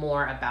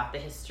more about the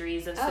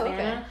histories of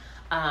Savannah. Okay.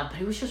 But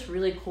it was just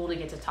really cool to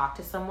get to talk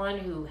to someone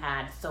who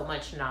had so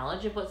much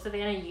knowledge of what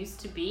Savannah used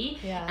to be.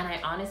 Yeah. And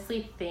I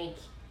honestly think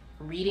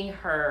reading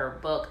her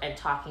book and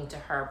talking to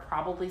her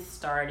probably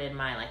started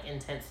my like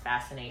intense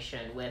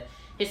fascination with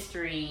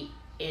history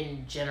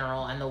in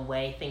general and the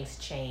way things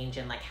change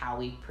and like how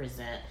we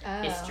present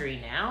history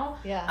now.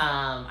 Yeah.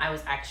 I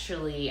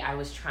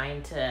was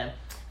trying to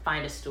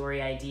find a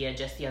story idea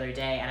just the other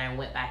day, and I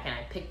went back and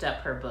I picked up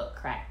her book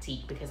Crack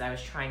Teak because I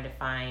was trying to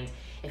find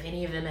if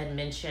any of them had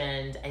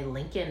mentioned a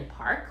Lincoln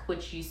Park,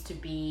 which used to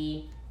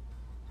be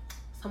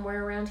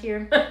somewhere around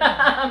here.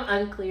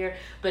 I'm unclear,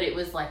 but it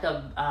was like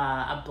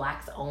a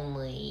blacks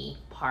only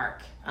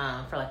park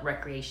for like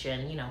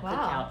recreation, you know,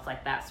 cookouts,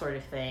 like that sort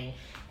of thing.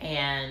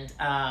 And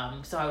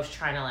so I was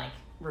trying to like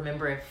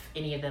remember if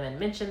any of them had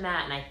mentioned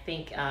that, and I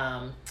think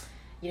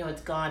you know,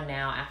 it's gone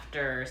now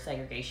after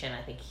segregation.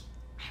 I think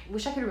I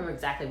wish I could remember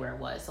exactly where it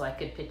was, so I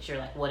could picture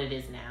like what it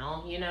is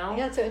now, you know.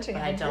 Yeah, it's so interesting.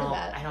 I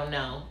don't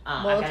know.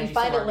 Well, if you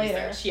find it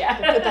later, research. you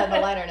can put that in the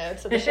liner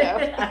notes of the show.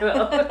 I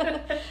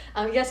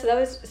will. Yeah,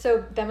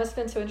 so that must have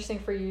been so interesting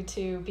for you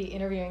to be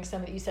interviewing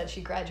somebody. You said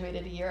she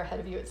graduated a year ahead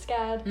of you at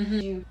SCAD. Mm-hmm.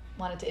 You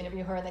wanted to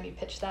interview her, and then you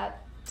pitched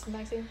that to the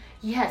magazine?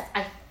 Yes,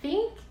 I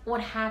think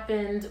what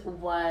happened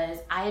was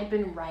I had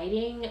been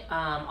writing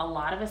a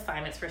lot of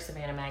assignments for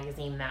Savannah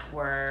Magazine that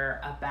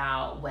were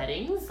about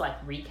weddings,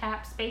 like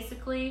recaps,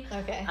 basically.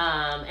 Okay.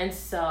 And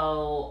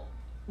so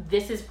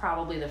this is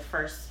probably the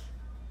first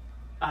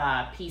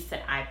piece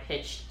that I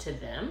pitched to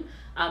them.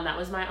 That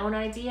was my own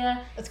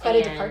idea. That's quite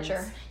a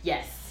departure.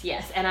 Yes.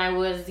 And I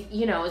was,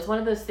 you know, it was one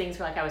of those things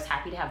where like I was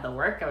happy to have the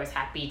work. I was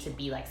happy to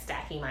be like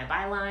stacking my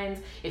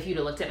bylines. If you'd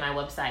have looked at my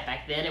website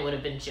back then, it would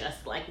have been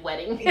just like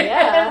wedding things.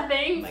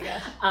 Oh my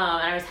gosh. And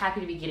I was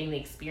happy to be getting the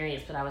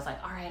experience, but I was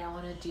like, all right, I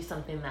want to do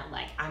something that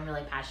like I'm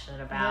really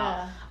passionate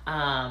about.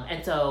 Yeah.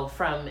 And so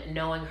from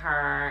knowing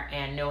her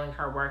and knowing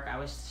her work, I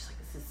was just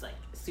like, this is like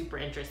super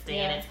interesting.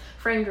 Yeah. And it's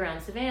framed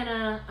around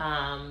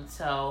Savannah.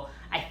 So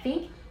I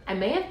think I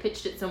may have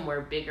pitched it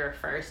somewhere bigger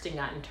first and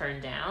gotten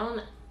turned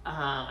down.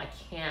 I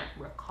can't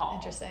recall.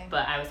 Interesting.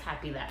 But I was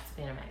happy that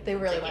Savannah Magazine They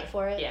really went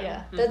for it.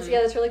 Yeah. That's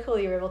really cool.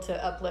 You were able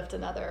to uplift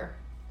another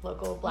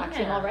local black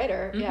female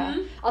writer. Yeah.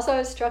 Also, I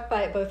was struck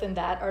by it both in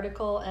that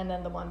article and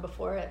then the one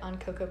before it on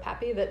Coco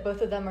Pappy, that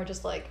both of them are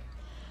just like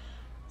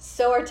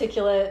so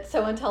articulate,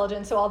 so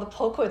intelligent. So all the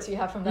pull quotes you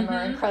have from them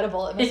are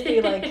incredible. It must be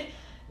like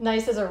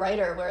nice as a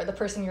writer where the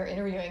person you're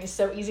interviewing is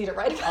so easy to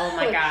write about. Oh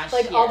my gosh.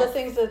 Like all the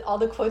things all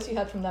the quotes you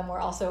had from them were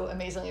also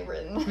amazingly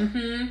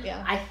written.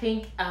 Yeah. I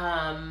think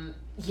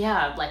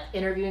like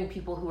interviewing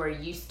people who are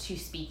used to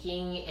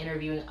speaking,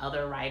 interviewing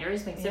other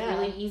writers makes it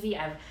really easy.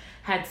 I've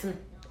had some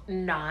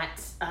not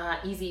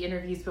easy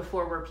interviews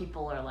before where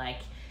people are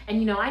like, and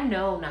you know, I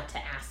know not to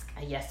ask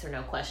a yes or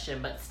no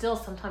question, but still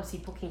sometimes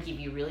people can give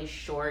you really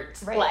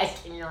short, like,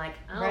 and you're like,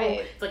 oh,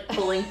 it's like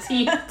pulling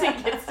teeth to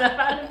get stuff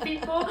out of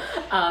people.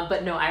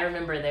 But no, I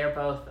remember they're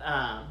both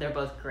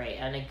great,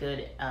 and a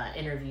good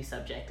interview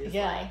subject is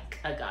like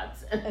a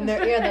godsend. And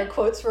their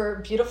quotes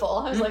were beautiful.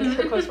 I was like,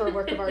 their quotes were a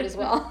work of art as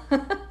well.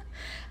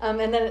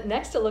 And then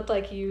next it looked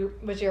like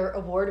was your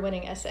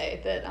award-winning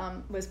essay that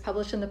was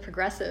published in The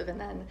Progressive, and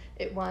then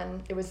it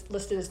was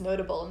listed as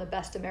notable in the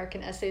Best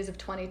American Essays of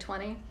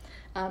 2020.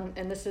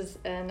 And this is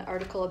an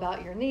article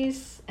about your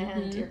niece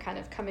and your kind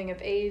of coming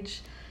of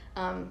age.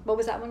 What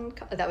was that one?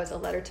 That was A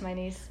Letter to My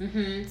Niece.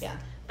 Yeah.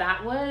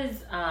 That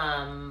was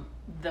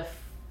the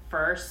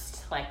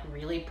first like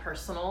really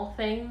personal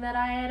thing that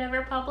I had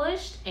ever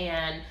published,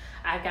 and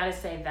I've got to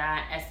say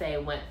that essay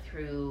went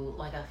through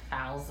like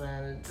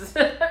 1,000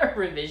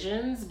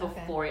 revisions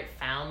before it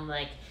found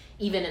like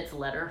even its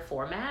letter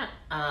format.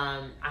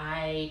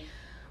 I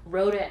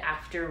wrote it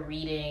after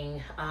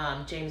reading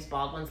James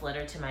Baldwin's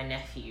letter to my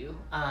nephew,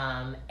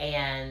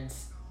 and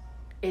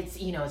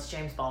it's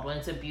James Baldwin.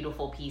 It's a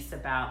beautiful piece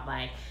about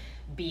like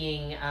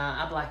being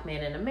a black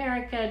man in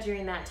America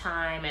during that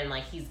time, and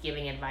like he's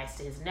giving advice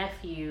to his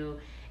nephew.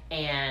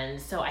 And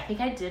so I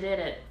think I did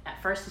it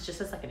at first it's just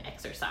as like an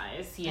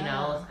exercise,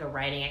 like a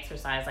writing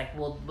exercise. Like,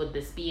 would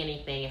this be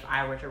anything if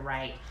I were to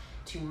write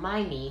to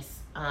my niece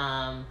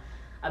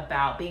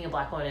about being a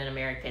black woman in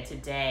America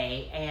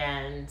today?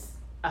 And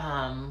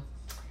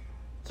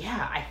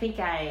I think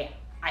I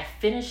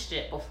finished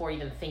it before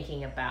even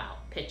thinking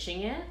about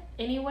pitching it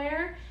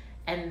anywhere.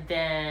 And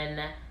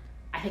then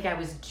I think I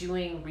was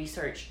doing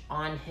research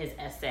on his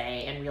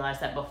essay and realized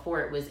that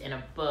before it was in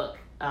a book,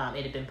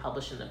 it had been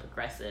published in The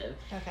Progressive.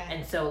 Okay.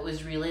 And so it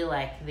was really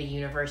like the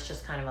universe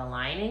just kind of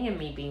aligning and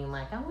me being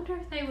like, I wonder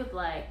if they would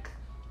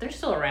they're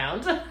still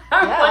around.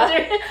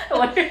 I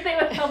wonder if they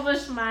would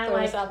publish my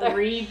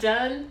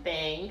redone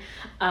thing.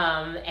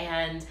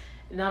 And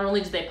not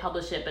only did they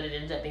publish it, but it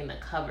ended up being the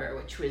cover,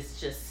 which was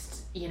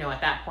just,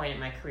 at that point in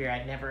my career,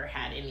 I'd never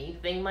had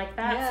anything like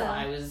that. Yeah. So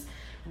I was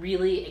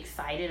really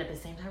excited, at the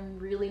same time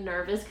really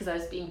nervous because I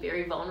was being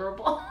very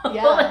vulnerable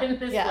in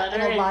this letter.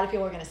 And a lot of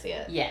people are going to see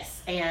it.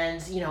 Yes.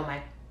 And, my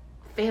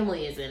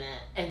family is in it.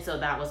 And so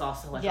that was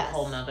also like a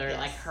whole nother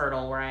like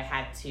hurdle where I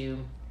had to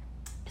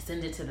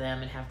send it to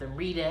them and have them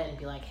read it and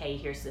be like, hey,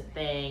 here's the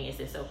thing. Is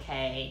this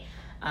okay?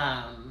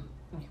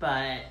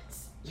 But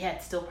yeah,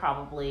 it's still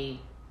probably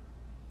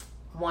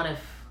one of,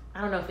 I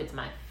don't know if it's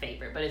my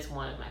favorite, but it's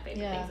one of my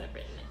favorite things I've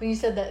written. When you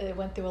said that it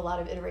went through a lot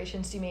of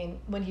iterations, do you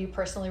mean when you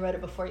personally wrote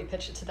it before you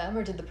pitched it to them,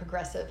 or did The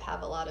Progressive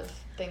have a lot of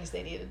things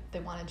they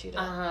wanted you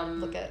to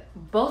look at?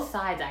 Both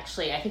sides,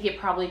 actually. I think it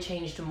probably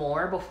changed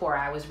more before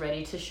I was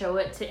ready to show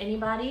it to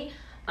anybody.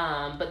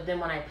 But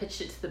then when I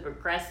pitched it to The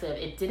Progressive,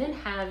 it didn't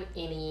have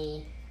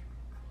any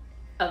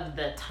of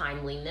the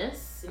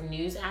timeliness,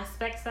 news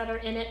aspects that are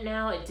in it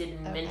now. It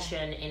didn't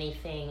mention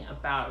anything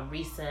about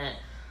recent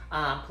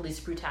police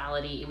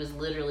brutality. It was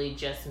literally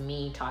just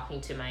me talking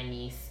to my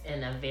niece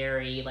in a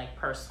very like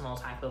personal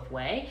type of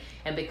way.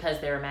 And because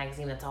they're a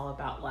magazine that's all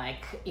about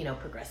like, you know,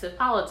 progressive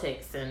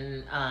politics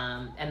and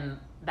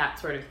that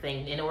sort of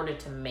thing, in order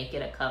to make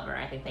it a cover,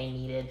 I think they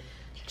needed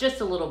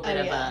just a little bit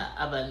of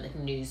a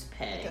news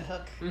peg. Like a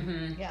hook.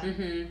 Mm-hmm. Yeah.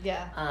 Mm-hmm.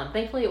 Yeah.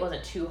 Thankfully it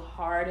wasn't too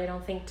hard, I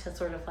don't think, to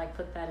sort of like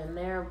put that in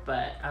there,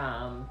 but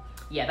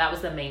yeah, that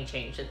was the main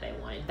change that they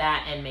wanted.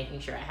 That and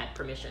making sure I had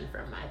permission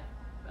from my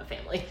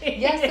family.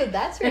 Yeah, so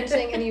that's very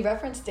interesting. And you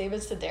referenced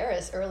David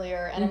Sedaris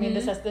earlier, and I mean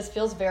this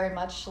feels very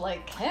much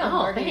like him.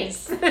 Oh,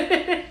 he's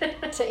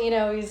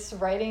he's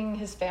writing,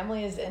 his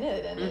family is in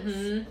it, and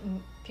it's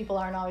people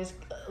aren't always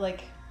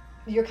like,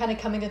 you're kind of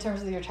coming to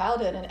terms with your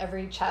childhood, and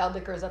every child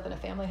that grows up in a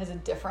family has a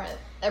different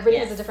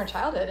has a different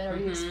childhood, and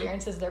everybody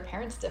experiences their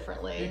parents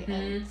differently.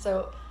 And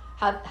so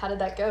how did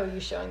that go,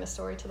 you showing the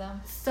story to them?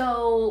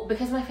 So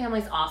because my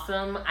family's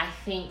awesome, I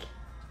think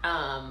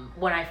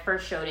when I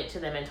first showed it to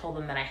them and told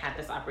them that I had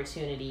this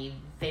opportunity,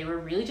 they were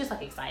really just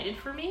like excited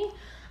for me.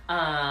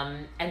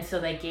 And so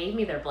they gave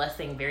me their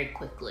blessing very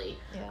quickly.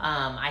 Yeah.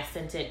 I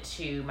sent it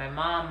to my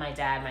mom, my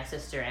dad, my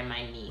sister, and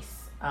my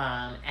niece.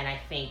 And I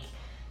think,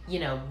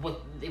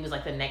 it was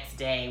like the next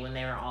day when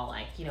they were all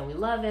like, we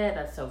love it.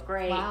 That's so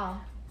great. Wow.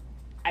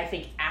 I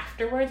think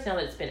afterwards, now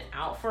that it's been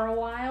out for a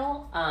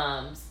while,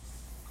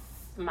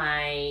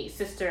 my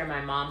sister and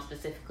my mom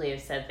specifically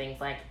have said things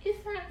like, is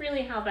that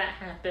really how that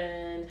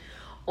happened?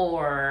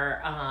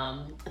 Or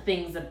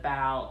things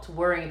about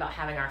worrying about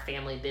having our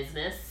family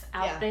business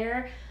out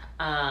there.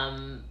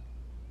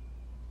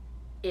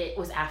 It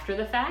was after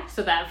the fact,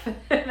 so that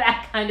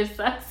that kind of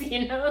sucks,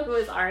 it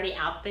was already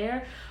out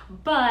there.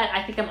 But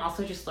I think I'm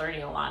also just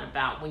learning a lot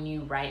about when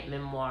you write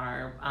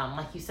memoir,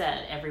 like you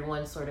said,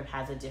 everyone sort of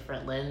has a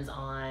different lens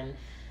on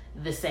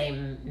the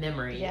same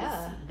memories.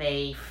 Yeah.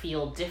 They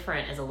feel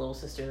different as a little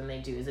sister than they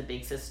do as a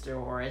big sister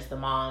or as the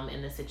mom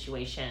in the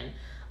situation.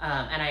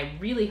 And I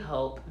really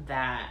hope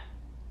that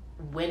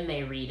when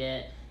they read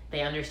it,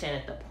 they understand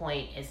that the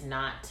point is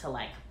not to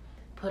like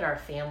put our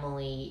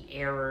family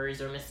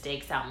errors or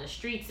mistakes out in the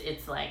streets.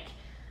 It's like,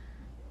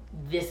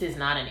 this is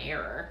not an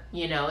error,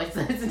 it's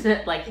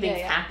like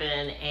things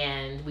happen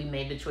and we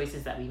made the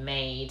choices that we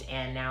made,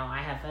 and now I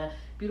have a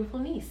beautiful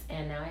niece,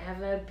 and now I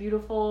have a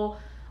beautiful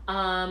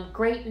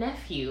great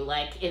nephew.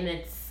 Like, and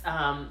it's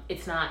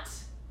not,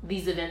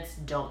 these events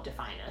don't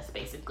define us,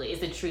 basically. It's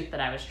the truth that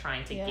I was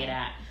trying to get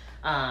at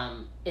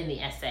in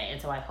the essay.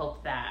 And so I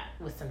hope that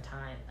with some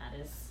time, that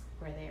is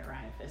where they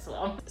arrive as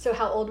well. So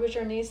how old was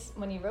your niece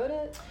when you wrote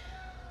it?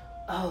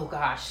 Oh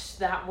gosh,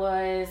 that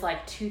was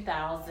like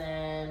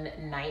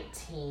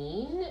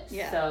 2019.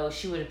 Yeah. So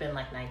she would have been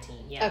like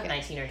 19. Yeah, okay.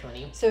 19 or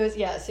 20. So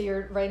so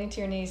you're writing to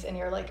your niece and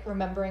you're like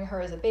remembering her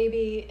as a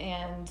baby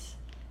and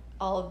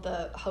all of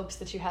the hopes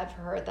that you had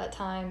for her at that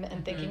time,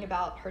 and thinking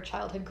about her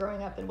childhood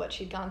growing up and what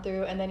she'd gone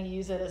through, and then you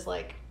use it as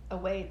like a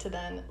way to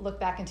then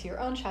look back into your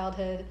own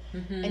childhood,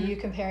 and you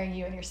comparing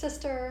you and your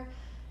sister,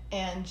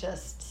 and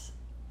just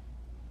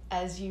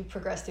as you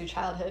progress through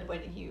childhood,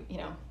 what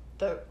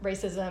the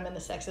racism and the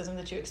sexism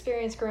that you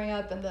experienced growing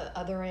up, and the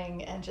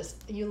othering, and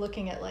just you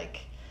looking at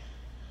like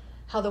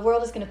how the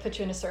world is going to put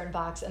you in a certain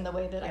box, and the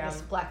way that I guess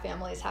Black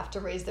families have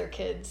to raise their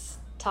kids,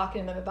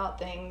 talking to them about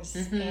things,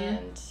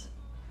 and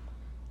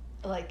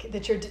like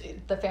that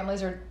the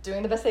families are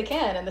doing the best they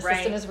can, and the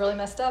system is really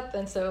messed up,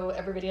 and so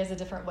everybody has a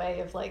different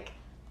way of like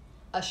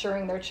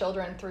assuring their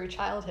children through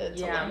childhood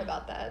to learn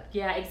about that.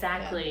 Yeah,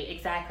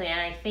 exactly. And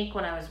I think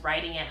when I was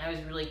writing it, I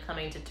was really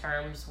coming to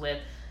terms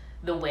with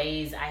the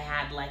ways I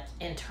had like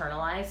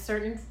internalized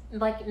certain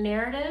like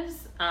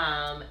narratives,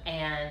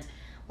 and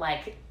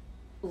like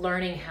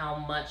learning how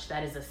much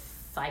that is a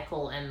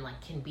cycle and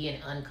like can be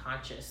an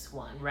unconscious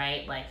one,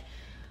 right? Like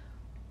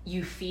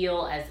you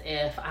feel as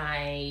if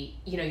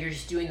you're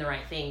just doing the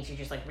right things. You're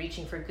just like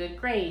reaching for good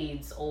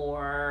grades,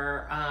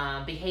 or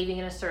behaving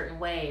in a certain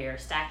way, or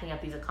stacking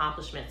up these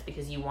accomplishments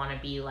because you want to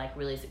be like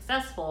really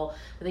successful.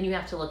 But then you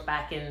have to look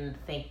back and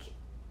think,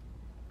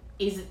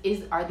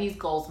 are these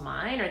goals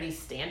mine? Are these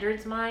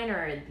standards mine? Or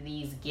are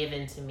these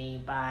given to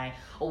me by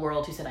a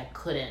world who said I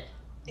couldn't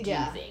do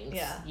things?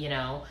 Yeah.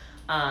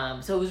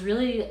 So it was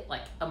really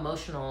like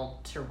emotional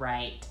to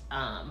write,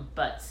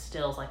 but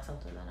still like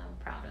something that I'm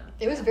proud of.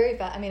 It was very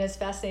it's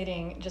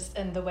fascinating just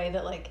in the way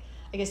that like,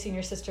 I guess you and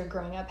your sister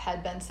growing up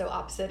had been so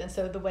opposite, and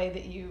so the way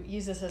that you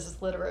use this as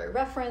this literary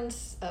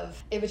reference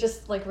it was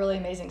just like really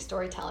amazing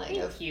storytelling.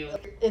 Thank you.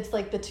 It's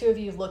like the two of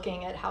you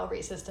looking at how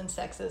racist and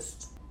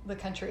sexist the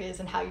country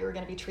is and how you were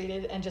going to be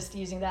treated, and just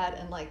using that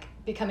and like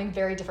becoming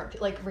very different,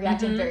 like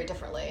reacting very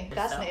differently.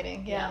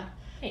 Fascinating. So, yeah.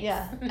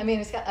 Yeah.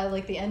 It's got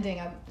like the ending,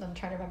 I'm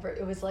trying to remember,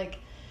 it was like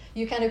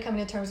you kind of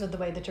coming to terms with the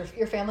way that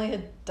your family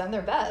had done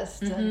their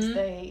best, and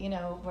they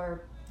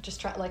were just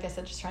trying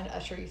to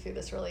usher you through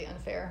this really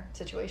unfair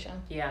situation.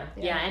 Yeah.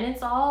 And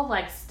it's all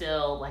like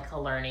still like a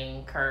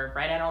learning curve,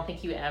 right? I don't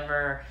think you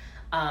ever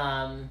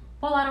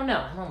Well, I don't know.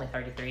 I'm only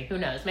 33. Who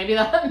knows? Maybe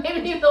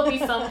there'll be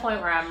some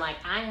point where I'm like,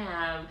 I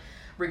have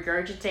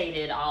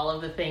regurgitated all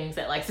of the things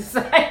that like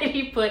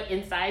society put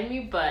inside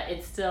me, but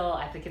it's still,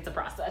 I think it's a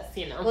process,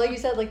 you know. Well, like you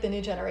said, like the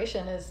new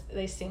generation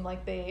they seem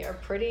like they are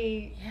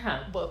pretty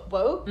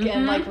woke mm-hmm.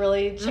 and like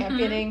really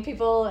championing mm-hmm.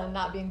 people and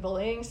not being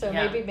bullying. So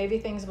yeah. maybe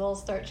things will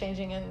start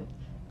changing in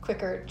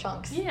quicker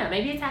chunks. Yeah,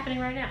 maybe it's happening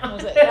right now.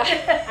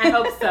 Yeah. I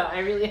hope so. I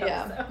really hope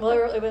so. Well,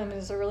 it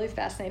was a really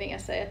fascinating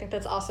essay. I think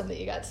that's awesome that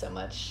you got so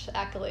much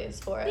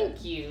accolades for it.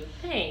 Thank you.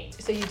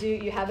 Thanks. So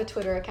you have a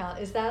Twitter account.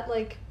 Is that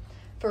like,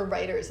 for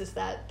writers, is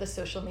that the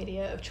social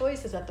media of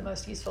choice? Is that the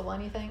most useful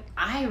one, you think?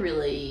 I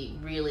really,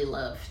 really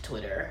love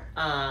Twitter.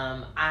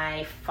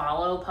 I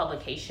follow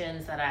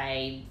publications that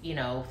I,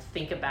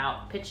 think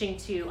about pitching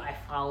to. I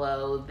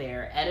follow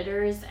their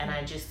editors, and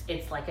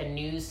it's like a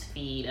news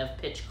feed of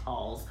pitch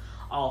calls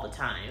all the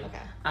time. Okay.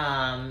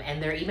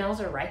 And their emails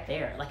are right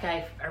there. Like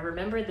I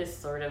remember this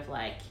sort of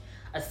like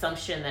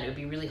assumption that it would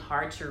be really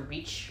hard to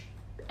reach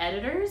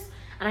editors,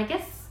 and I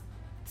guess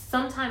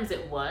sometimes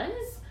it was.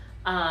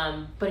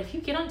 But if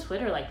you get on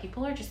Twitter, like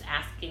people are just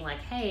asking like,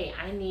 hey,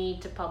 I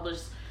need to publish,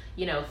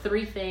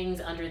 3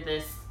 things under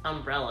this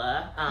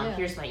umbrella.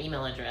 Here's my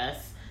email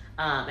address.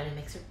 And it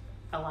makes it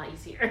a lot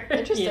easier.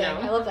 Interesting.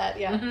 I love that.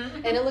 Yeah.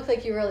 Mm-hmm. And it looked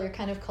like you're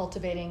kind of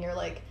cultivating your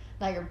like,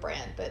 not your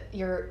brand, but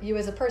you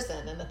as a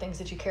person and the things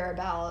that you care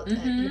about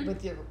mm-hmm. and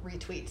with your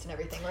retweets and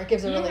everything, where it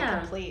gives a really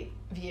complete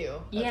view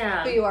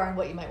of who you are and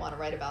what you might want to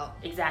write about.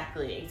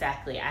 Exactly.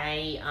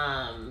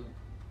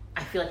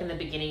 I feel like in the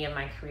beginning of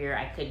my career,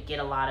 I could get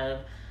a lot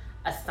of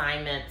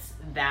assignments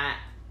that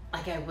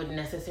like I wouldn't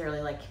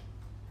necessarily like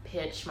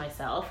pitch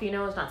myself, it's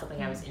not something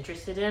mm-hmm. I was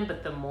interested in,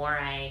 but the more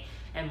I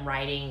am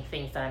writing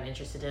things that I'm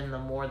interested in, the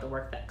more the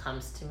work that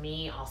comes to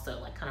me also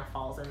like kind of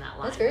falls in that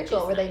line. That's very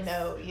cool, where nice. They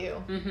know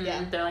you. Mm-hmm.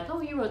 Yeah. They're like, oh,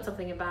 you wrote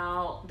something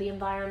about the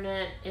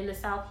environment in the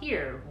South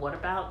here. What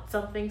about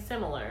something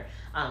similar?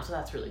 So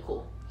that's really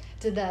cool.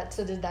 Did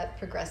that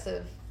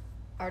Progressive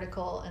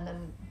article and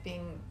then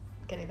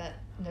getting that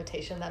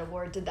notation, that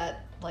award, did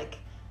that like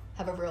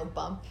have a real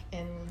bump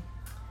in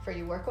for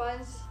you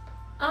work-wise?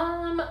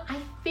 I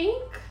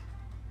think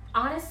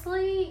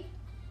honestly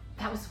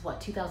that was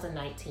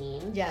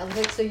 2019. Yeah,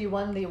 so you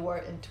won the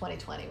award in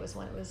 2020 was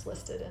when it was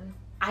listed in.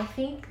 I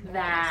think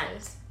that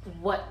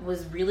what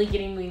was really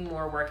getting me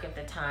more work at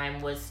the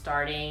time was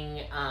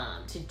starting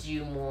to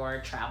do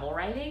more travel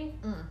writing.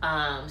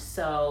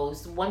 So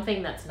one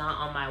thing that's not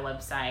on my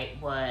website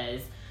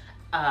was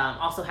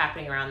also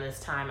happening around this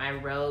time, I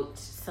wrote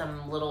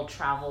some little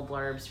travel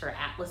blurbs for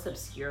Atlas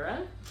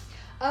Obscura.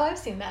 Oh, I've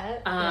seen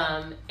that.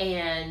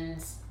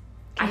 And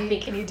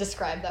can you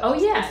describe that? Oh,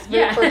 yeah. It's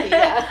very quirky,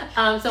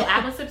 yeah. So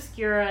Atlas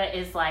Obscura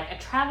is like a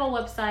travel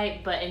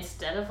website, but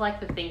instead of like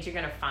the things you're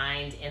going to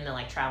find in the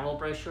like travel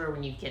brochure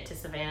when you get to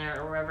Savannah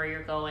or wherever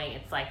you're going,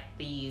 it's like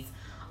these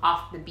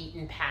off the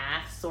beaten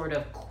path sort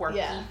of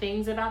quirky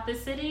things about the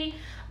city.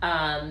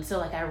 So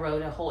like I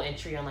wrote a whole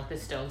entry on like the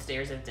stone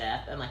stairs of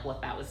death and like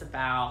what that was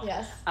about.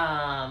 Yes.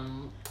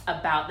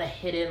 About the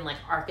hidden like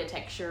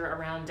architecture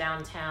around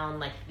downtown,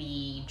 like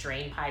the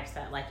drain pipes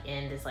that like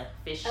end as like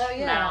fish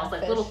mouths,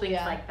 like little things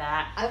like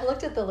that. I've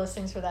looked at the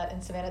listings for that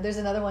in Savannah. There's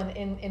another one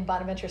in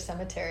Bonaventure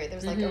Cemetery.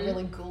 There's like mm-hmm. a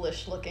really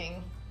ghoulish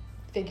looking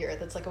figure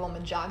that's like a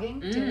woman jogging.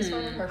 Do you know this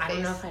one? Her face, I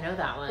don't know if I know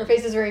that one. Her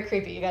face is very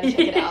creepy. You gotta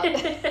check it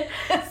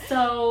out.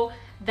 So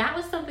that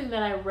was something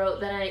that I wrote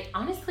that I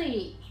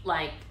honestly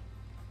like.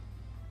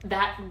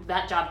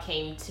 That job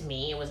came to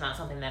me. It was not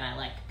something that I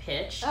like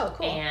pitched. Oh,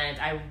 cool. And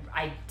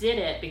I did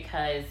it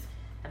because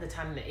at the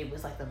time it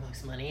was like the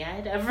most money I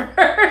had ever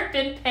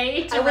been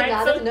paid to write something. I would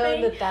not have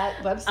known that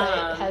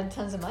website had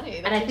tons of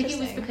money. That's and I think it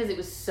was because it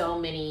was so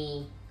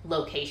many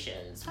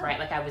locations, right?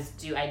 Like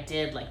I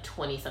did like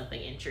 20 something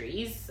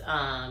entries,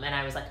 and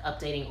I was like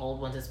updating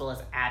old ones as well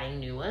as adding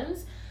new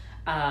ones.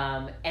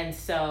 And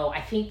so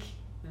I think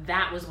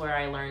that was where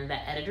I learned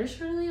that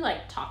editors really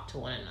like talk to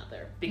one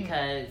another,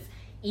 because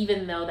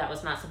even though that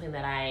was not something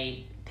that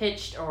I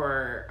pitched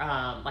or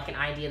like an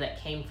idea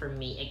that came from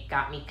me, it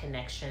got me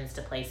connections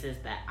to places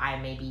that I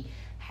maybe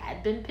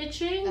had been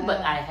pitching, but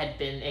I had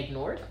been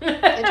ignored.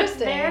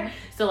 Interesting. There.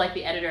 So like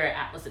the editor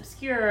at Atlas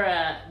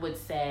Obscura would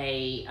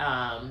say,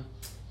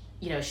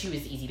 she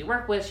was easy to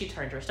work with. She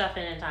turned her stuff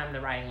in time.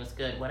 The writing was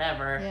good,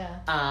 whatever.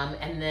 Yeah.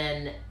 And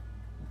then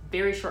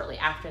very shortly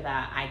after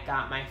that, I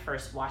got my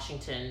first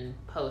Washington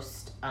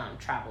Post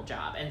travel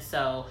job. And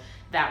so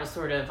that was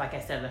sort of, like I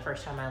said, the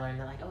first time I learned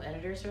that, like, oh,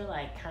 editors are,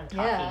 like, kind of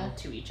talking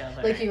to each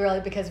other. Like, you really,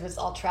 because it was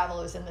all travel,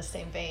 it was in the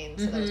same vein,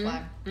 so that was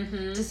why.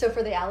 Mm-hmm. So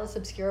for the Atlas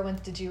Obscura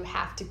ones, did you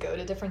have to go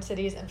to different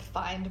cities and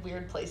find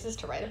weird places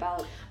to write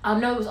about?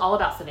 No, it was all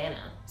about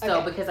Savannah.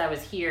 So because I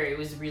was here, it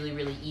was really,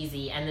 really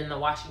easy. And then the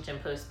Washington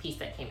Post piece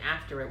that came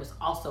after it was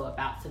also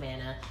about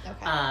Savannah.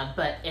 Okay.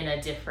 But in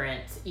a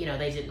different,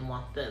 they didn't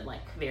want the,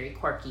 like, very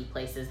quirky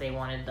places. They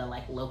wanted the,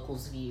 like,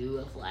 locals view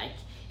of, like,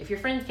 if your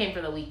friends came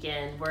for the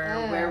weekend,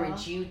 where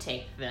would you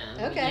take them?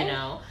 Okay.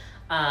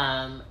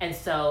 And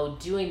so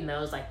doing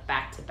those like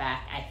back to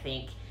back, I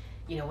think,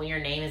 when your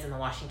name is in the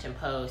Washington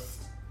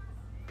Post,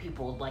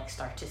 people like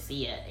start to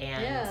see it,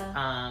 and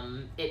Yeah.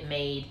 It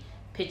made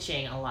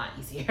pitching a lot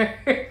easier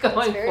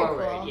going very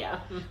forward. cool. Yeah.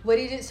 What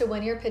do you do? So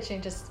when you're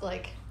pitching, just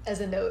like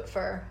as a note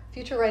for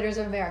future writers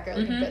of America,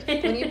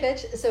 when you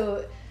pitch,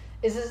 so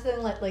is this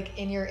then like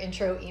in your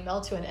intro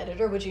email to an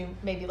editor, would you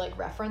maybe like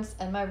reference,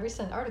 and my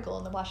recent article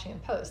in the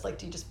Washington Post, like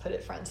do you just put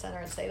it front and center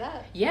and say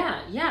that?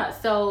 Yeah.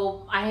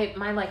 So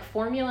my like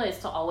formula is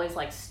to always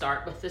like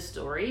start with the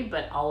story,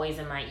 but always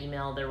in my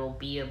email there will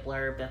be a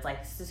blurb that's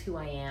like, this is who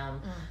I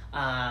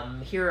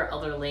am. Here are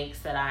other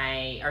links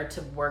or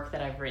to work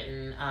that I've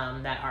written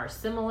that are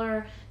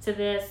similar to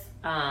this.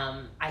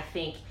 I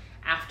think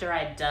after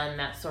I'd done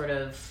that sort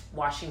of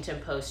Washington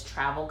Post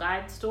travel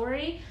guide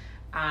story,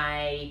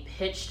 I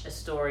pitched a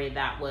story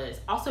that was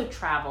also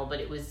travel, but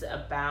it was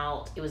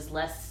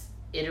less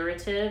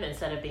iterative.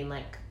 Instead of being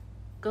like,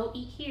 go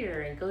eat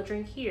here and go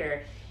drink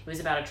here, it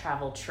was about a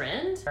travel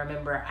trend. I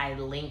remember I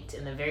linked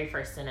in the very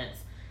first sentence,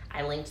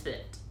 I linked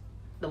that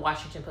the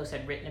Washington Post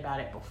had written about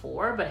it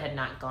before, but had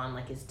not gone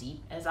like as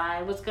deep as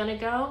I was gonna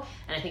go.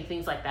 And I think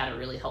things like that are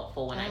really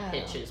helpful when I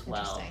pitch as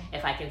well.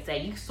 If I can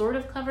say, you sort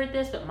of covered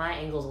this, but my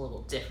angle's a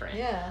little different.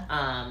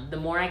 Yeah. The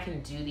more I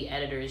can do the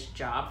editor's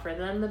job for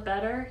them, the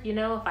better. You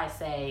know, if I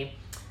say,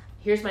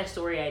 here's my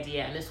story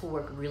idea, and this will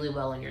work really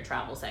well in your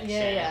travel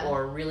section,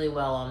 or really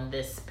well on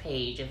this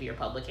page of your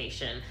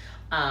publication,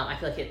 I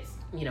feel like it's,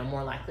 you know,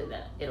 more likely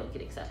that it'll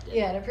get accepted.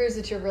 Yeah, and it proves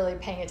that you're really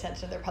paying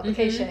attention to their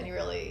publication and you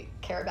really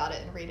care about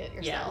it and read it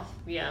yourself.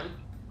 Yeah.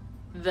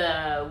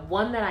 The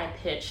one that I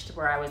pitched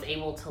where I was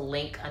able to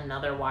link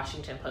another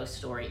Washington Post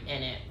story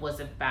in it was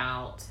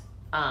about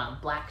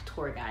Black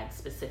tour guides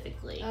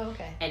specifically. Oh,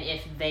 okay. And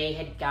if they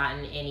had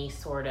gotten any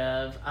sort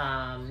of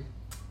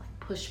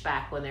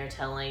pushback when they're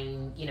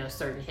telling, you know,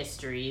 certain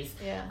histories.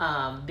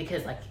 Yeah.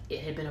 Because like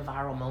it had been a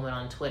viral moment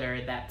on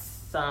Twitter that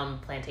some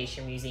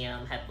plantation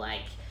museum had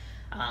like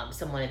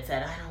someone had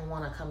said, I don't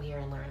want to come here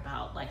and learn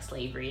about like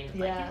slavery, and it's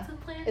like, it's a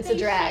plantation, it's a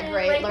drag,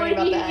 right? Like, learning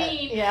what do about you that.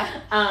 mean?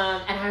 Yeah.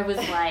 And I was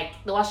like,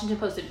 the Washington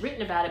Post had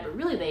written about it, but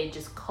really they had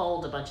just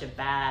culled a bunch of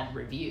bad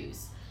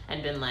reviews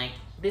and been like,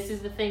 this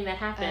is the thing that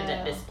happened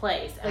at this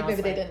place. And like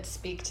maybe they didn't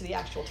speak to the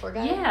actual tour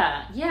guide.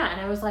 Yeah.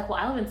 And I was like, well,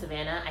 I live in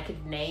Savannah. I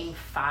could name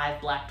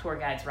 5 Black tour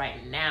guides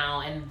right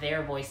now, and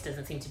their voice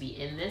doesn't seem to be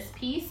in this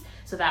piece.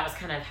 So that was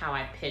kind of how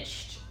I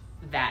pitched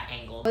that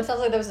angle. It sounds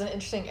like there was an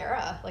interesting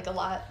era. Like a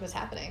lot was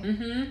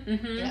happening.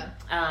 Yeah.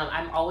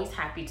 I'm always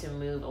happy to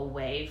move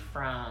away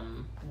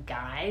from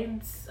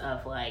guides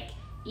of like,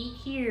 eat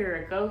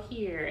here, go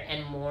here,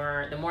 and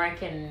the more I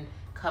can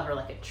cover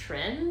like a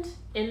trend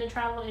in the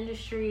travel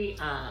industry,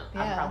 I'm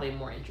probably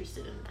more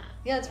interested in that.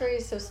 Yeah, it's very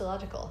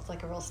sociological. It's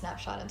like a real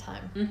snapshot in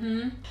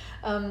time.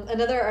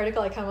 Another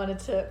article I kind of wanted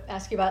to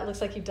ask you about, it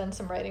looks like you've done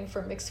some writing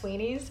for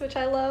McSweeney's, which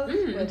I love,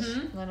 which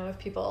I don't know if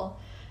people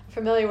are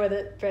familiar with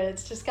it, but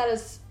it's just got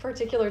a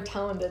particular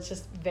tone that's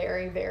just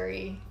very,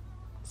 very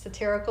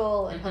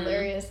satirical and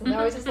hilarious. And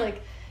always just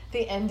like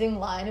the ending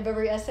line of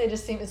every essay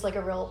just seems, it's like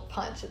a real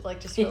punch. It like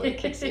just really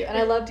kicks you. And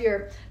I loved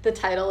the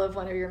title of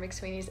one of your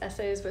McSweeney's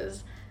essays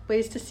was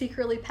Ways to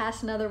Secretly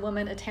Pass Another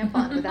Woman a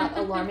Tampon Without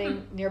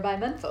Alarming Nearby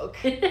Menfolk,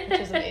 which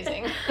is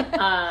amazing.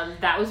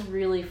 That was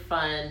really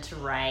fun to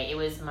write.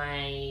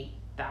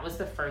 That was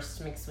the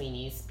first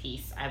McSweeney's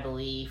piece, I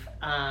believe.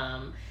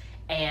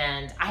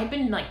 And I'd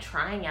been like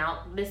trying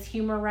out this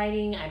humor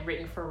writing. I'd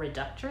written for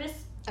Reductress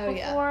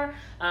before,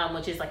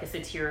 which is like a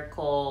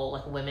satirical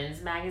like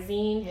women's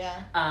magazine.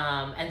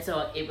 And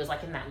so it was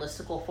like in that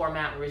listicle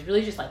format where it was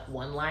really just like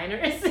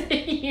one-liners,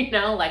 you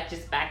know, like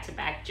just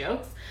back-to-back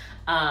jokes.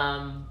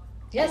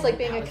 It's like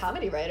being a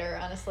comedy writer,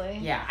 honestly.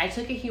 Yeah, I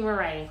took a humor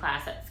writing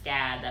class at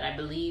SCAD that I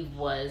believe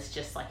was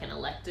just like an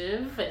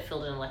elective. It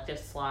filled an elective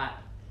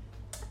slot.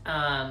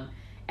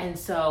 And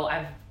so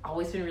I've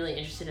always been really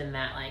interested in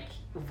that like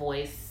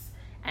voice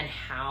and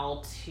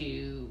how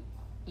to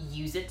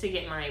use it to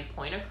get my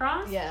point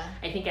across.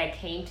 I think I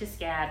came to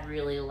SCAD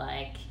really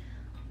like,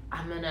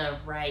 I'm gonna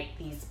write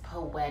these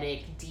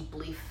poetic,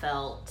 deeply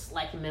felt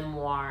like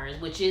memoirs,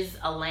 which is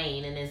a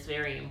lane and is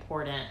very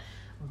important.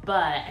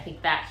 But I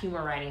think that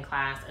humor writing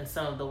class and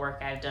some of the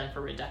work I've done for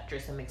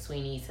Reductress and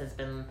McSweeney's has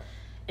been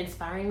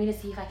inspiring me to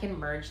see if I can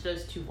merge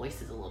those two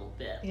voices a little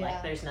bit.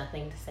 Like there's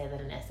nothing to say that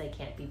an essay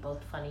can't be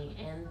both funny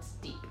and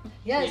deep.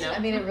 Yes, you know? I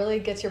mean, it really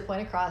gets your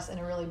point across in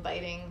a really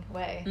biting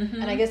way.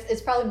 And I guess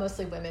it's probably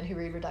mostly women who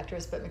read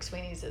Reductress, but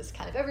McSweeney's is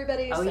kind of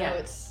everybody.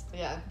 It's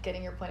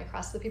getting your point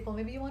across to the people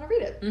maybe you want to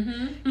read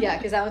it.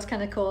 Because that was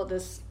kind of cool,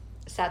 this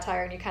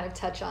satire, and you kind of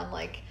touch on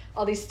like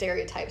all these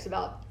stereotypes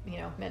about, you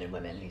know, men and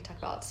women. You talk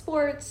about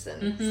sports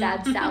and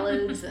sad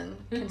salads and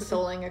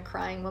consoling a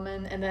crying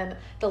woman. And then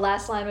the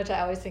last line, which I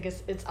always think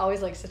it's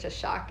always like such a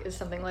shock, is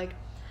something like,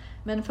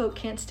 menfolk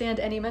can't stand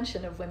any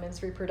mention of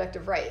women's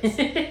reproductive rights. And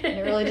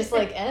it really just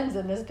like ends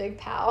in this big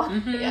pow.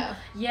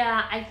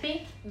 Yeah, I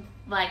think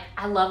like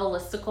I love a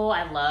listicle.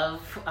 I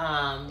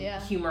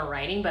love humor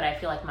writing, but I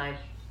feel like my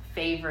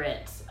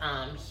favorite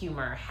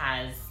humor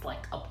has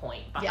like a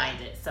point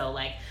behind it. So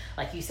like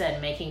you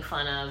said, making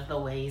fun of the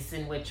ways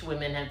in which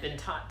women have been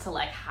taught to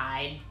like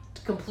hide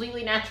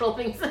completely natural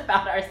things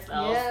about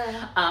ourselves.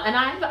 Yeah. And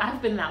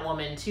I've been that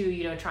woman too,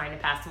 you know, trying to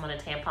pass someone a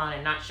tampon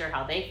and not sure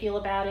how they feel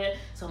about it.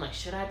 So I'm like,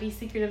 should I be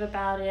secretive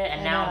about it?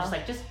 And now I'm just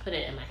like, just put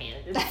it in my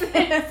hand.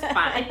 It's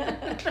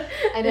fine.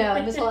 I know.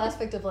 And this whole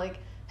aspect of like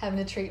having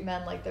to treat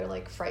men like they're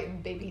like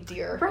frightened baby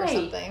deer or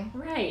something.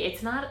 Right.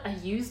 It's not a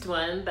used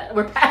one that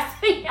we're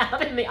passing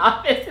out in the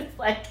office. It's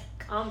like,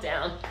 calm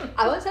down.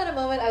 I once had a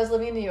moment, I was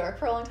living in New York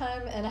for a long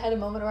time, and I had a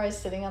moment where I was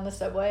sitting on the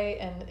subway,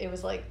 and it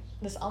was like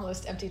this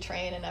almost empty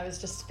train, and I was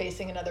just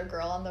facing another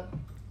girl on the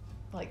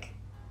like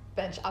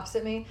bench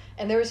opposite me,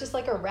 and there was just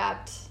like a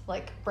wrapped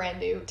like brand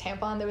new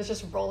tampon that was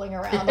just rolling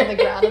around on the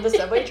ground of the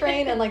subway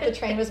train, and like the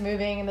train was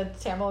moving and the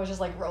tampon was just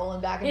like rolling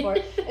back and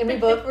forth, and we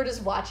both were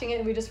just watching it,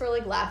 and we just were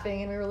like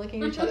laughing, and we were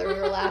looking at each other, we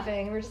were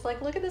laughing, and we were just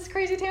like, look at this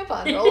crazy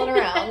tampon rolling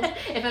around.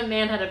 If a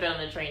man had been on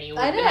the train, you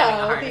would I have been having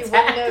a heart know, he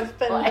attack. wouldn't have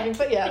been having,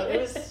 but yeah,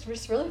 it was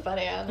just really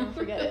funny. I'll never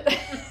forget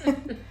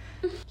it.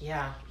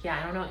 Yeah,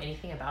 I don't know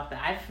anything about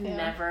that. I've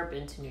never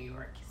been to New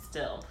York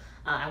still.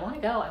 I want to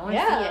go. I want to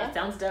see it. It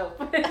sounds dope.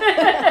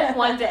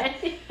 One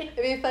day. It'd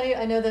be funny.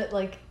 I know that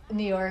like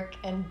New York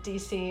and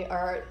DC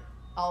are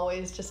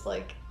always just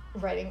like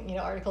writing, you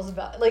know, articles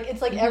about, like,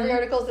 it's like every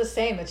article is the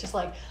same. It's just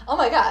like, oh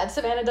my God,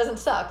 Savannah doesn't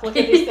suck. Look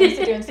at these things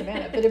to do in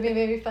Savannah. But it'd be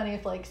maybe funny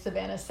if like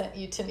Savannah sent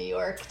you to New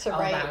York to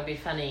write. That would be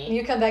funny. And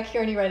you come back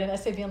here and you write an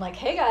essay being like,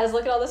 hey guys,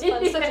 look at all this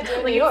fun stuff to do in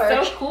like, New York.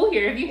 It's so cool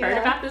here. Have you heard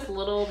about this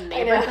little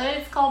neighborhood?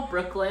 It's called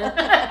Brooklyn.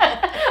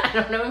 I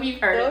don't know if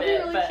you've heard of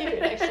it. That would be really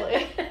cute,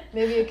 actually.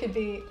 Maybe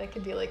that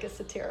could be like a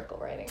satirical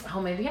writing.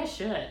 Oh, maybe I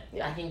should.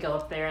 Yeah. I can go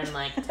up there and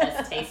like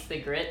taste the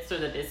grits or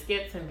the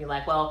biscuits and be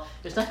like, well,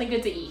 there's nothing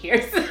good to eat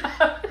here. So.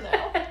 No.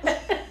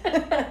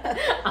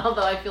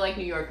 Although I feel like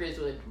New Yorkers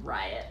would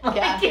riot. Like,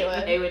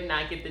 yeah, they would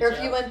not get the Or joke.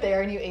 if you went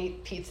there and you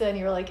ate pizza and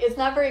you were like, it's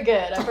not very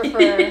good. I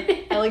prefer,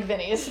 I like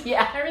Vinny's.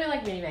 Yeah, I really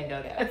like Vinny Van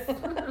Gogh.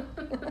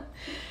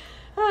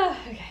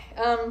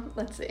 Okay.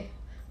 Let's see.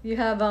 You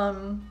have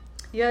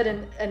you had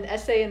an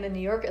essay in the New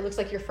Yorker. It looks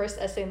like your first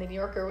essay in the New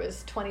Yorker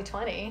was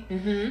 2020.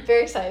 Mm-hmm.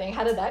 Very exciting.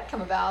 How did that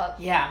come about?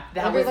 Yeah,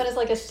 everyone is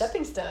like a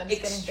stepping stone. It's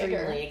extremely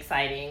getting bigger.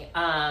 Exciting.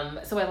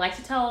 So I like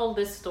to tell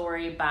this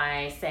story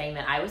by saying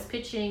that I was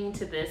pitching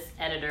to this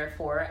editor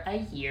for a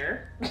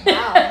year.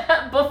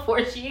 Wow.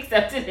 Before she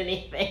accepted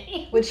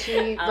anything. Would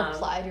she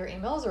reply to your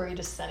emails, or were you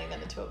just sending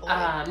them into a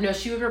void? No,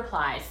 she would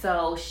reply.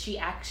 So she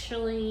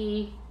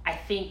actually, I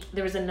think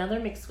there was another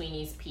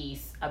McSweeney's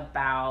piece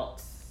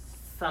about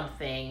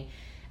something.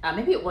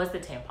 Maybe it was the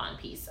tampon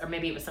piece, or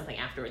maybe it was something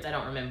afterwards. I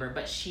don't remember.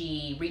 But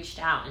she reached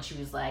out and she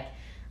was like,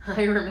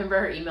 I remember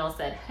her email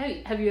said,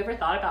 hey, have you ever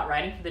thought about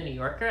writing for the New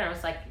Yorker? And I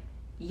was like,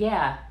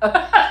 yeah,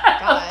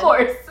 of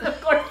course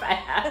I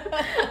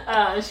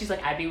have. She's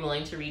like, I'd be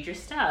willing to read your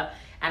stuff.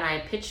 And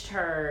I pitched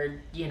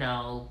her, you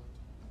know,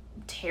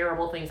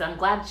 terrible things. I'm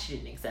glad she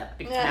didn't accept,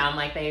 because now I'm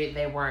like,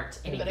 they weren't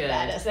any good.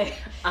 Bad essay.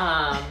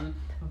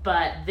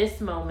 But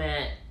this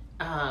moment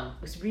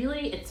was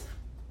really,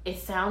 it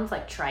sounds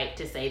like trite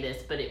to say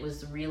this, but it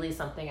was really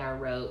something I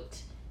wrote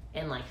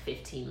in like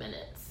 15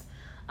 minutes.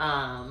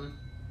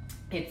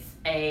 It's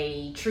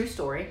a true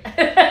story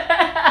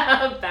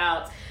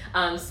about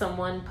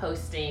someone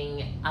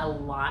posting a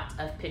lot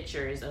of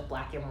pictures of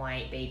black and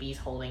white babies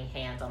holding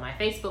hands on my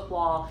Facebook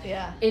wall.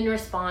 Yeah. In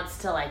response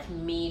to like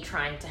me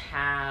trying to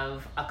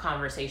have a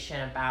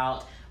conversation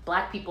about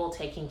black people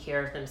taking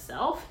care of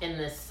themselves in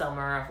this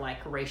summer of like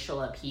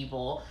racial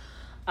upheaval.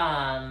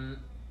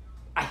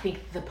 I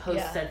think the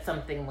post said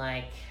something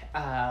like,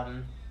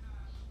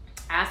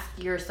 ask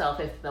yourself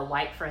if the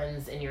white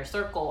friends in your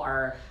circle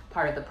are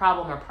part of the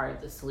problem or part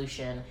of the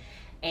solution.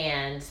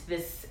 And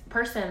this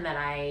person that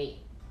I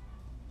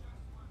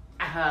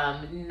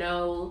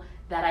know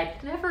that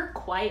I'd never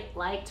quite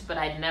liked, but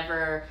I'd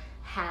never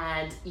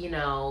had, you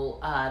know,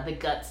 the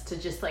guts to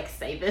just like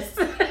say this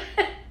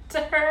to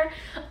her,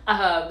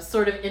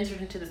 sort of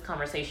entered into this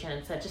conversation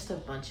and said just a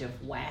bunch of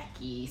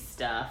wacky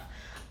stuff.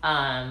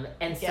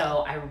 And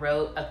so I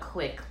wrote a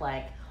quick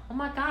like, oh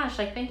my gosh,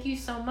 like, thank you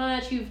so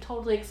much. You've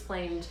totally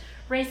explained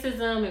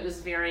racism. It was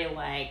very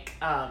like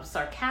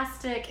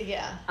sarcastic.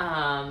 Yeah.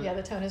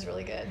 The tone is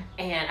really good.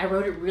 And I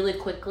wrote it really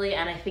quickly,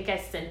 and I think I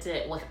sent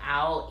it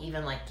without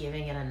even like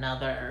giving it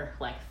another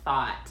like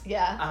thought.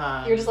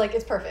 Yeah. You're just like,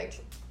 it's perfect.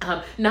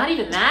 Not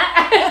even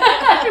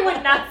that. I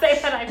would not say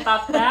that I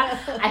thought that.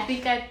 I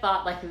think I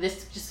thought like,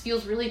 this just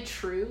feels really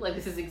true. Like,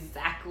 this is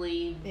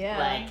exactly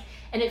like,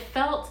 and it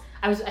felt,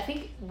 I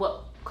think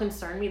what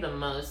concerned me the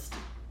most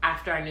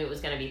after I knew it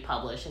was going to be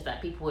published is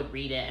that people would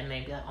read it and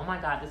they'd be like, oh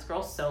my God, this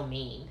girl's so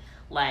mean.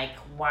 Like,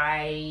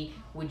 why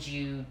would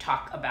you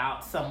talk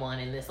about someone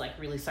in this like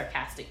really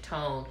sarcastic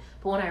tone?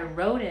 But when I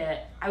wrote it,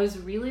 I was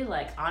really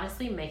like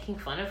honestly making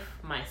fun of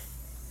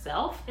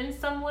myself in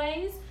some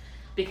ways,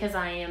 because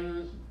I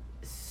am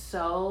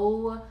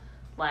so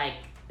like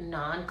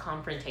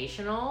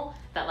non-confrontational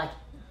that like,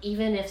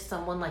 even if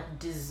someone like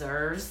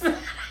deserves,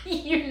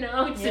 you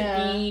know,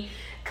 to be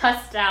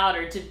cussed out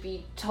or to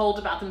be told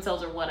about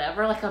themselves or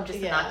whatever, like, I'm just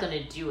not going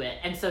to do it.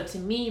 And so to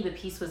me, the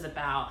piece was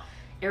about,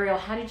 Ariel,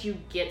 how did you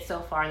get so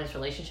far in this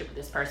relationship with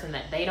this person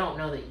that they don't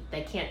know that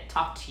they can't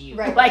talk to you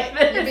right, like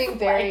this? You're being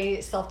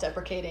very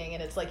self-deprecating,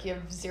 and it's like you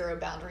have zero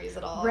boundaries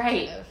at all.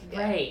 Right, kind of,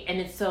 yeah. right.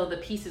 And it's so the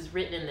piece is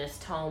written in this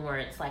tone where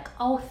it's like,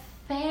 oh,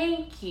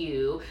 thank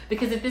you.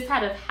 Because if this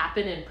had have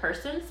happened in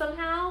person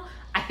somehow,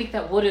 I think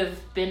that would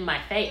have been my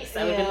face.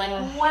 I would have been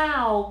like,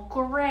 wow,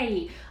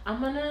 great.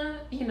 I'm gonna,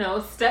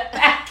 step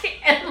back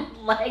and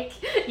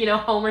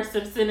Homer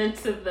Simpson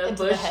into the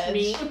bush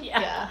meme.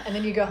 Yeah. And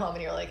then you go home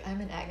and you're like,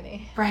 I'm in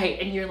agony. Right.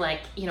 And you're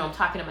like, I'm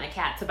talking to my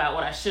cats about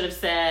what I should have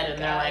said.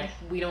 And they're like,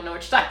 we don't know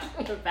what you're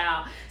talking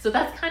about. So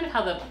that's kind of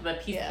how the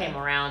piece came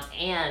around.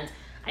 And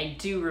I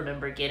do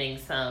remember getting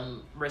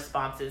some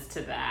responses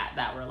to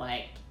that were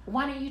like,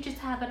 why don't you just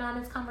have an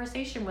honest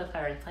conversation with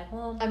her? It's like,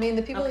 well, I mean,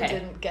 the people who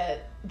didn't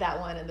get that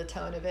one and the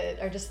tone of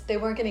it are just, they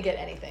weren't going to get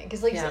anything.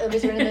 Because it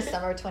was written in the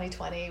summer of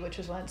 2020, which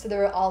was when, so there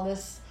were all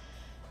this,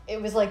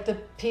 it was like the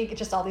peak,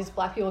 just all these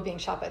black people being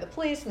shot by the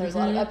police, and there's a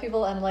lot of other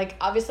people, and like,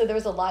 obviously there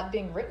was a lot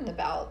being written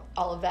about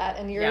all of that,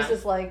 and yours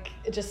is like,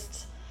 it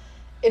just,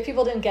 if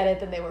people didn't get it,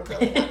 then they were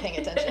really not paying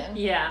attention.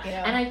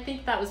 And I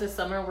think that was a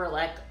summer where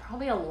like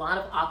probably a lot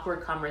of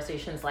awkward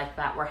conversations like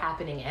that were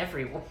happening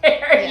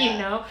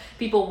everywhere.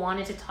 People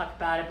wanted to talk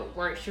about it but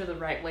weren't sure the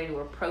right way to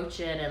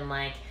approach it, and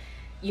like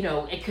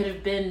it could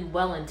have been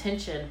well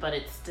intentioned, but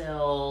it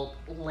still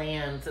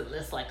lands in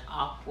this like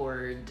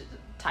awkward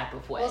type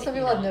of way. Well, some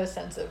people have no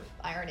sense of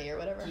irony or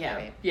whatever.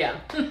 Right?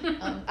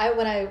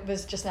 When I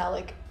was just now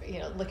like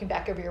looking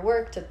back over your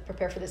work to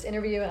prepare for this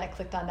interview, and I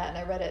clicked on that and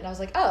I read it, and I was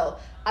like, oh,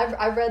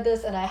 I've read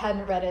this, and I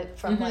hadn't read it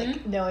from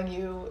like knowing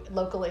you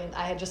locally, and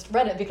I had just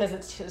read it because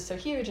it's just so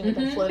huge and it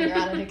had been floating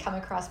around and it had come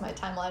across my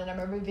timeline, and I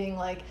remember being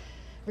like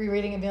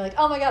rereading and being like,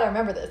 oh my god, I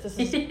remember this. This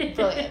is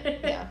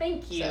brilliant. Yeah.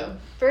 Thank you. So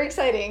very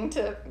exciting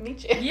to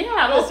meet you.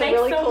 Yeah, well, thanks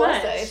really so cool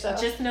much. Essay, so.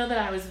 Just know that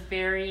I was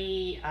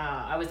very,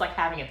 I was like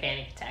having a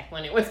panic attack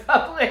when it was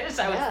published.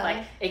 I was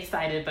like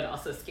excited but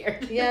also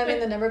scared. Yeah, I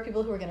mean the number of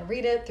people who are going to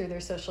read it through their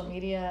social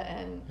media,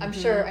 and I'm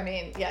sure, I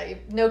mean, you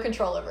have no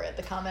control over it.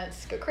 The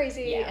comments go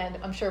crazy, and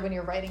I'm sure when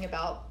you're writing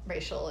about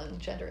racial and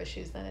gender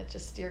issues, then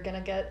you're going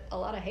to get a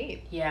lot of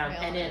hate. Yeah,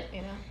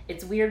 and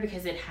it's weird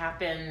because it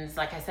happens,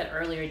 like I said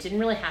earlier, it didn't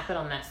really happen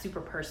on that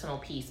super personal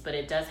piece, but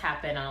it does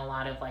happen on a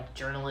lot of like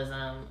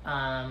journalism.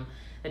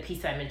 The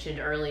piece I mentioned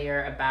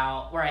earlier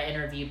about where I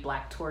interviewed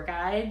Black tour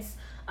guides,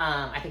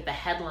 I think the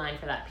headline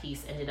for that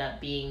piece ended up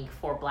being,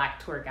 for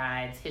Black tour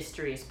guides,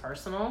 history is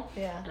personal.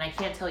 Yeah. And I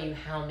can't tell you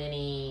how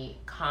many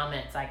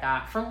comments I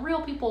got from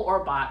real people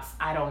or bots,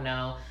 I don't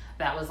know,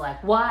 that was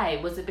like, why?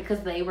 Was it because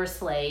they were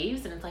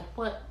slaves? And it's like,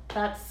 what?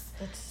 That's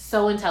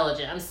so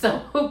intelligent. I'm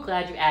so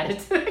glad you added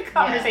to the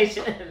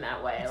conversation in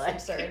that way. It's like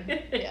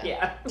absurd.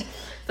 Yeah.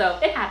 So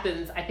it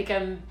happens. I think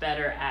I'm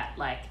better at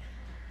like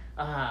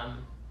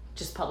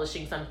just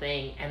publishing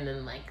something and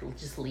then like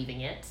just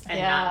leaving it and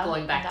not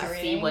going back to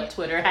see what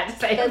Twitter had to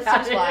say about it.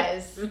 That seems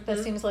wise.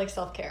 That seems like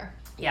self-care.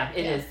 Yeah,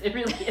 it is. It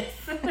really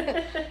is.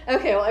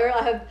 Okay, well, Ariel,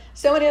 I have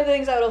so many other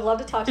things I would have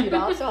loved to talk to you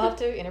about, so I'll have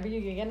to interview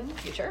you again in the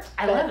future.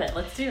 I love it.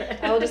 Let's do it.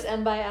 I will just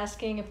end by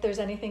asking if there's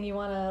anything you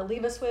want to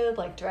leave us with,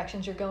 like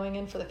directions you're going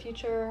in for the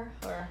future,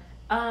 or...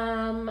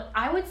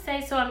 I would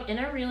say, so I'm in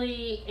a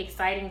really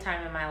exciting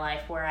time in my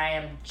life where I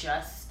am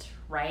just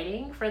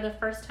writing for the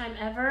first time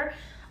ever.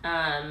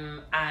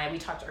 We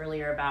talked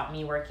earlier about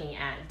me working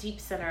at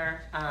Deep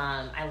Center.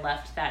 I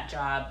left that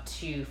job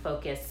to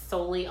focus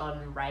solely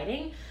on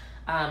writing.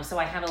 So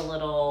I have a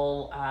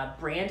little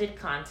branded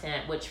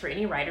content, which for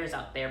any writers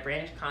out there,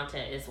 branded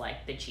content is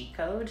like the cheat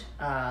code.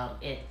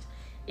 The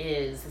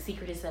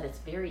secret is that it's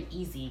very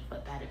easy,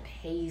 but that it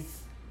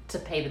pays to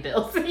pay the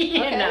bills, you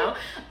know?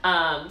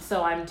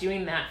 So I'm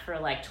doing that for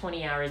like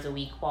 20 hours a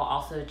week while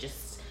also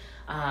just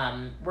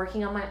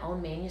working on my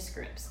own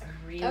manuscripts. I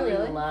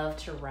really love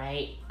to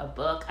write a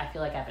book. I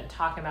feel like I've been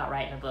talking about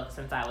writing a book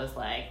since I was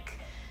like,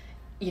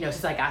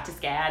 since I got to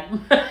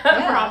SCAD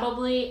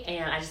probably,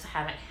 and I just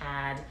haven't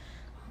had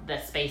the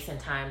space and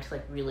time to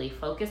like really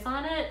focus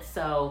on it.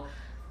 So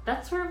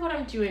that's sort of what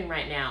I'm doing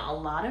right now. A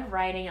lot of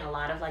writing, a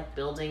lot of like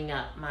building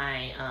up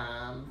my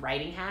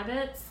writing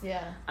habits.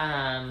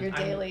 Your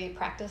daily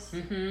practice.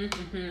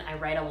 I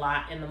write a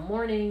lot in the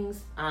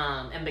mornings,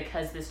 and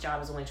because this job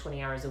is only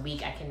 20 hours a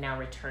week, I can now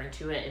return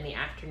to it in the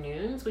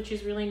afternoons, which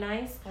is really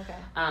nice.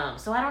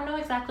 So I don't know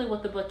exactly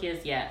what the book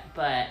is yet,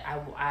 but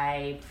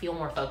I feel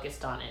more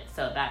focused on it,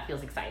 so that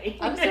feels exciting.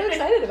 I'm so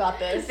excited about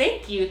this.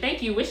 Thank you.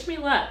 Wish me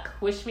luck.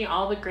 Wish me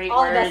all the great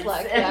all words the best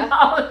luck, and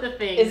all of the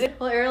things.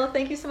 Well, Ariel,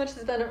 thank you so much.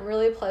 It's been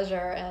really a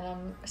pleasure, and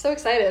I'm so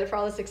excited for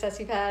all the success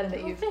you've had and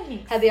that you've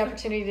had the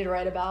opportunity to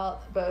write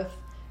about both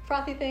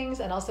frothy things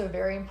and also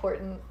very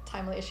important,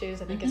 timely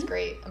issues. I think it's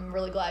great. I'm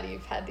really glad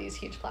you've had these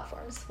huge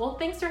platforms. Well,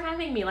 thanks for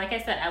having me. Like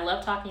I said, I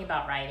love talking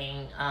about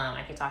writing.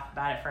 I could talk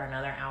about it for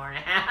another hour and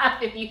a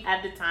half if you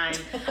had the time.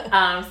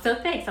 So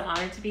thanks. I'm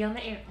honored to be on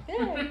the air.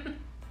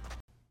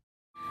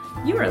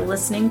 You are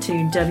listening to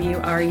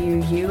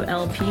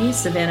WRUU-LP,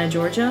 Savannah,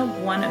 Georgia,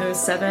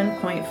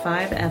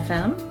 107.5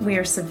 FM. We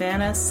are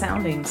Savannah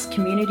Soundings,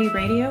 community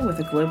radio with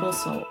a global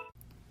soul.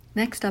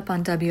 Next up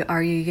on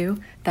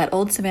WRUU, That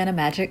Old Savannah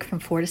Magic from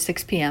 4 to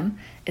 6 p.m.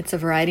 It's a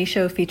variety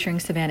show featuring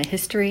Savannah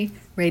history,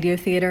 radio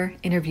theater,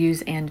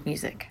 interviews, and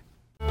music.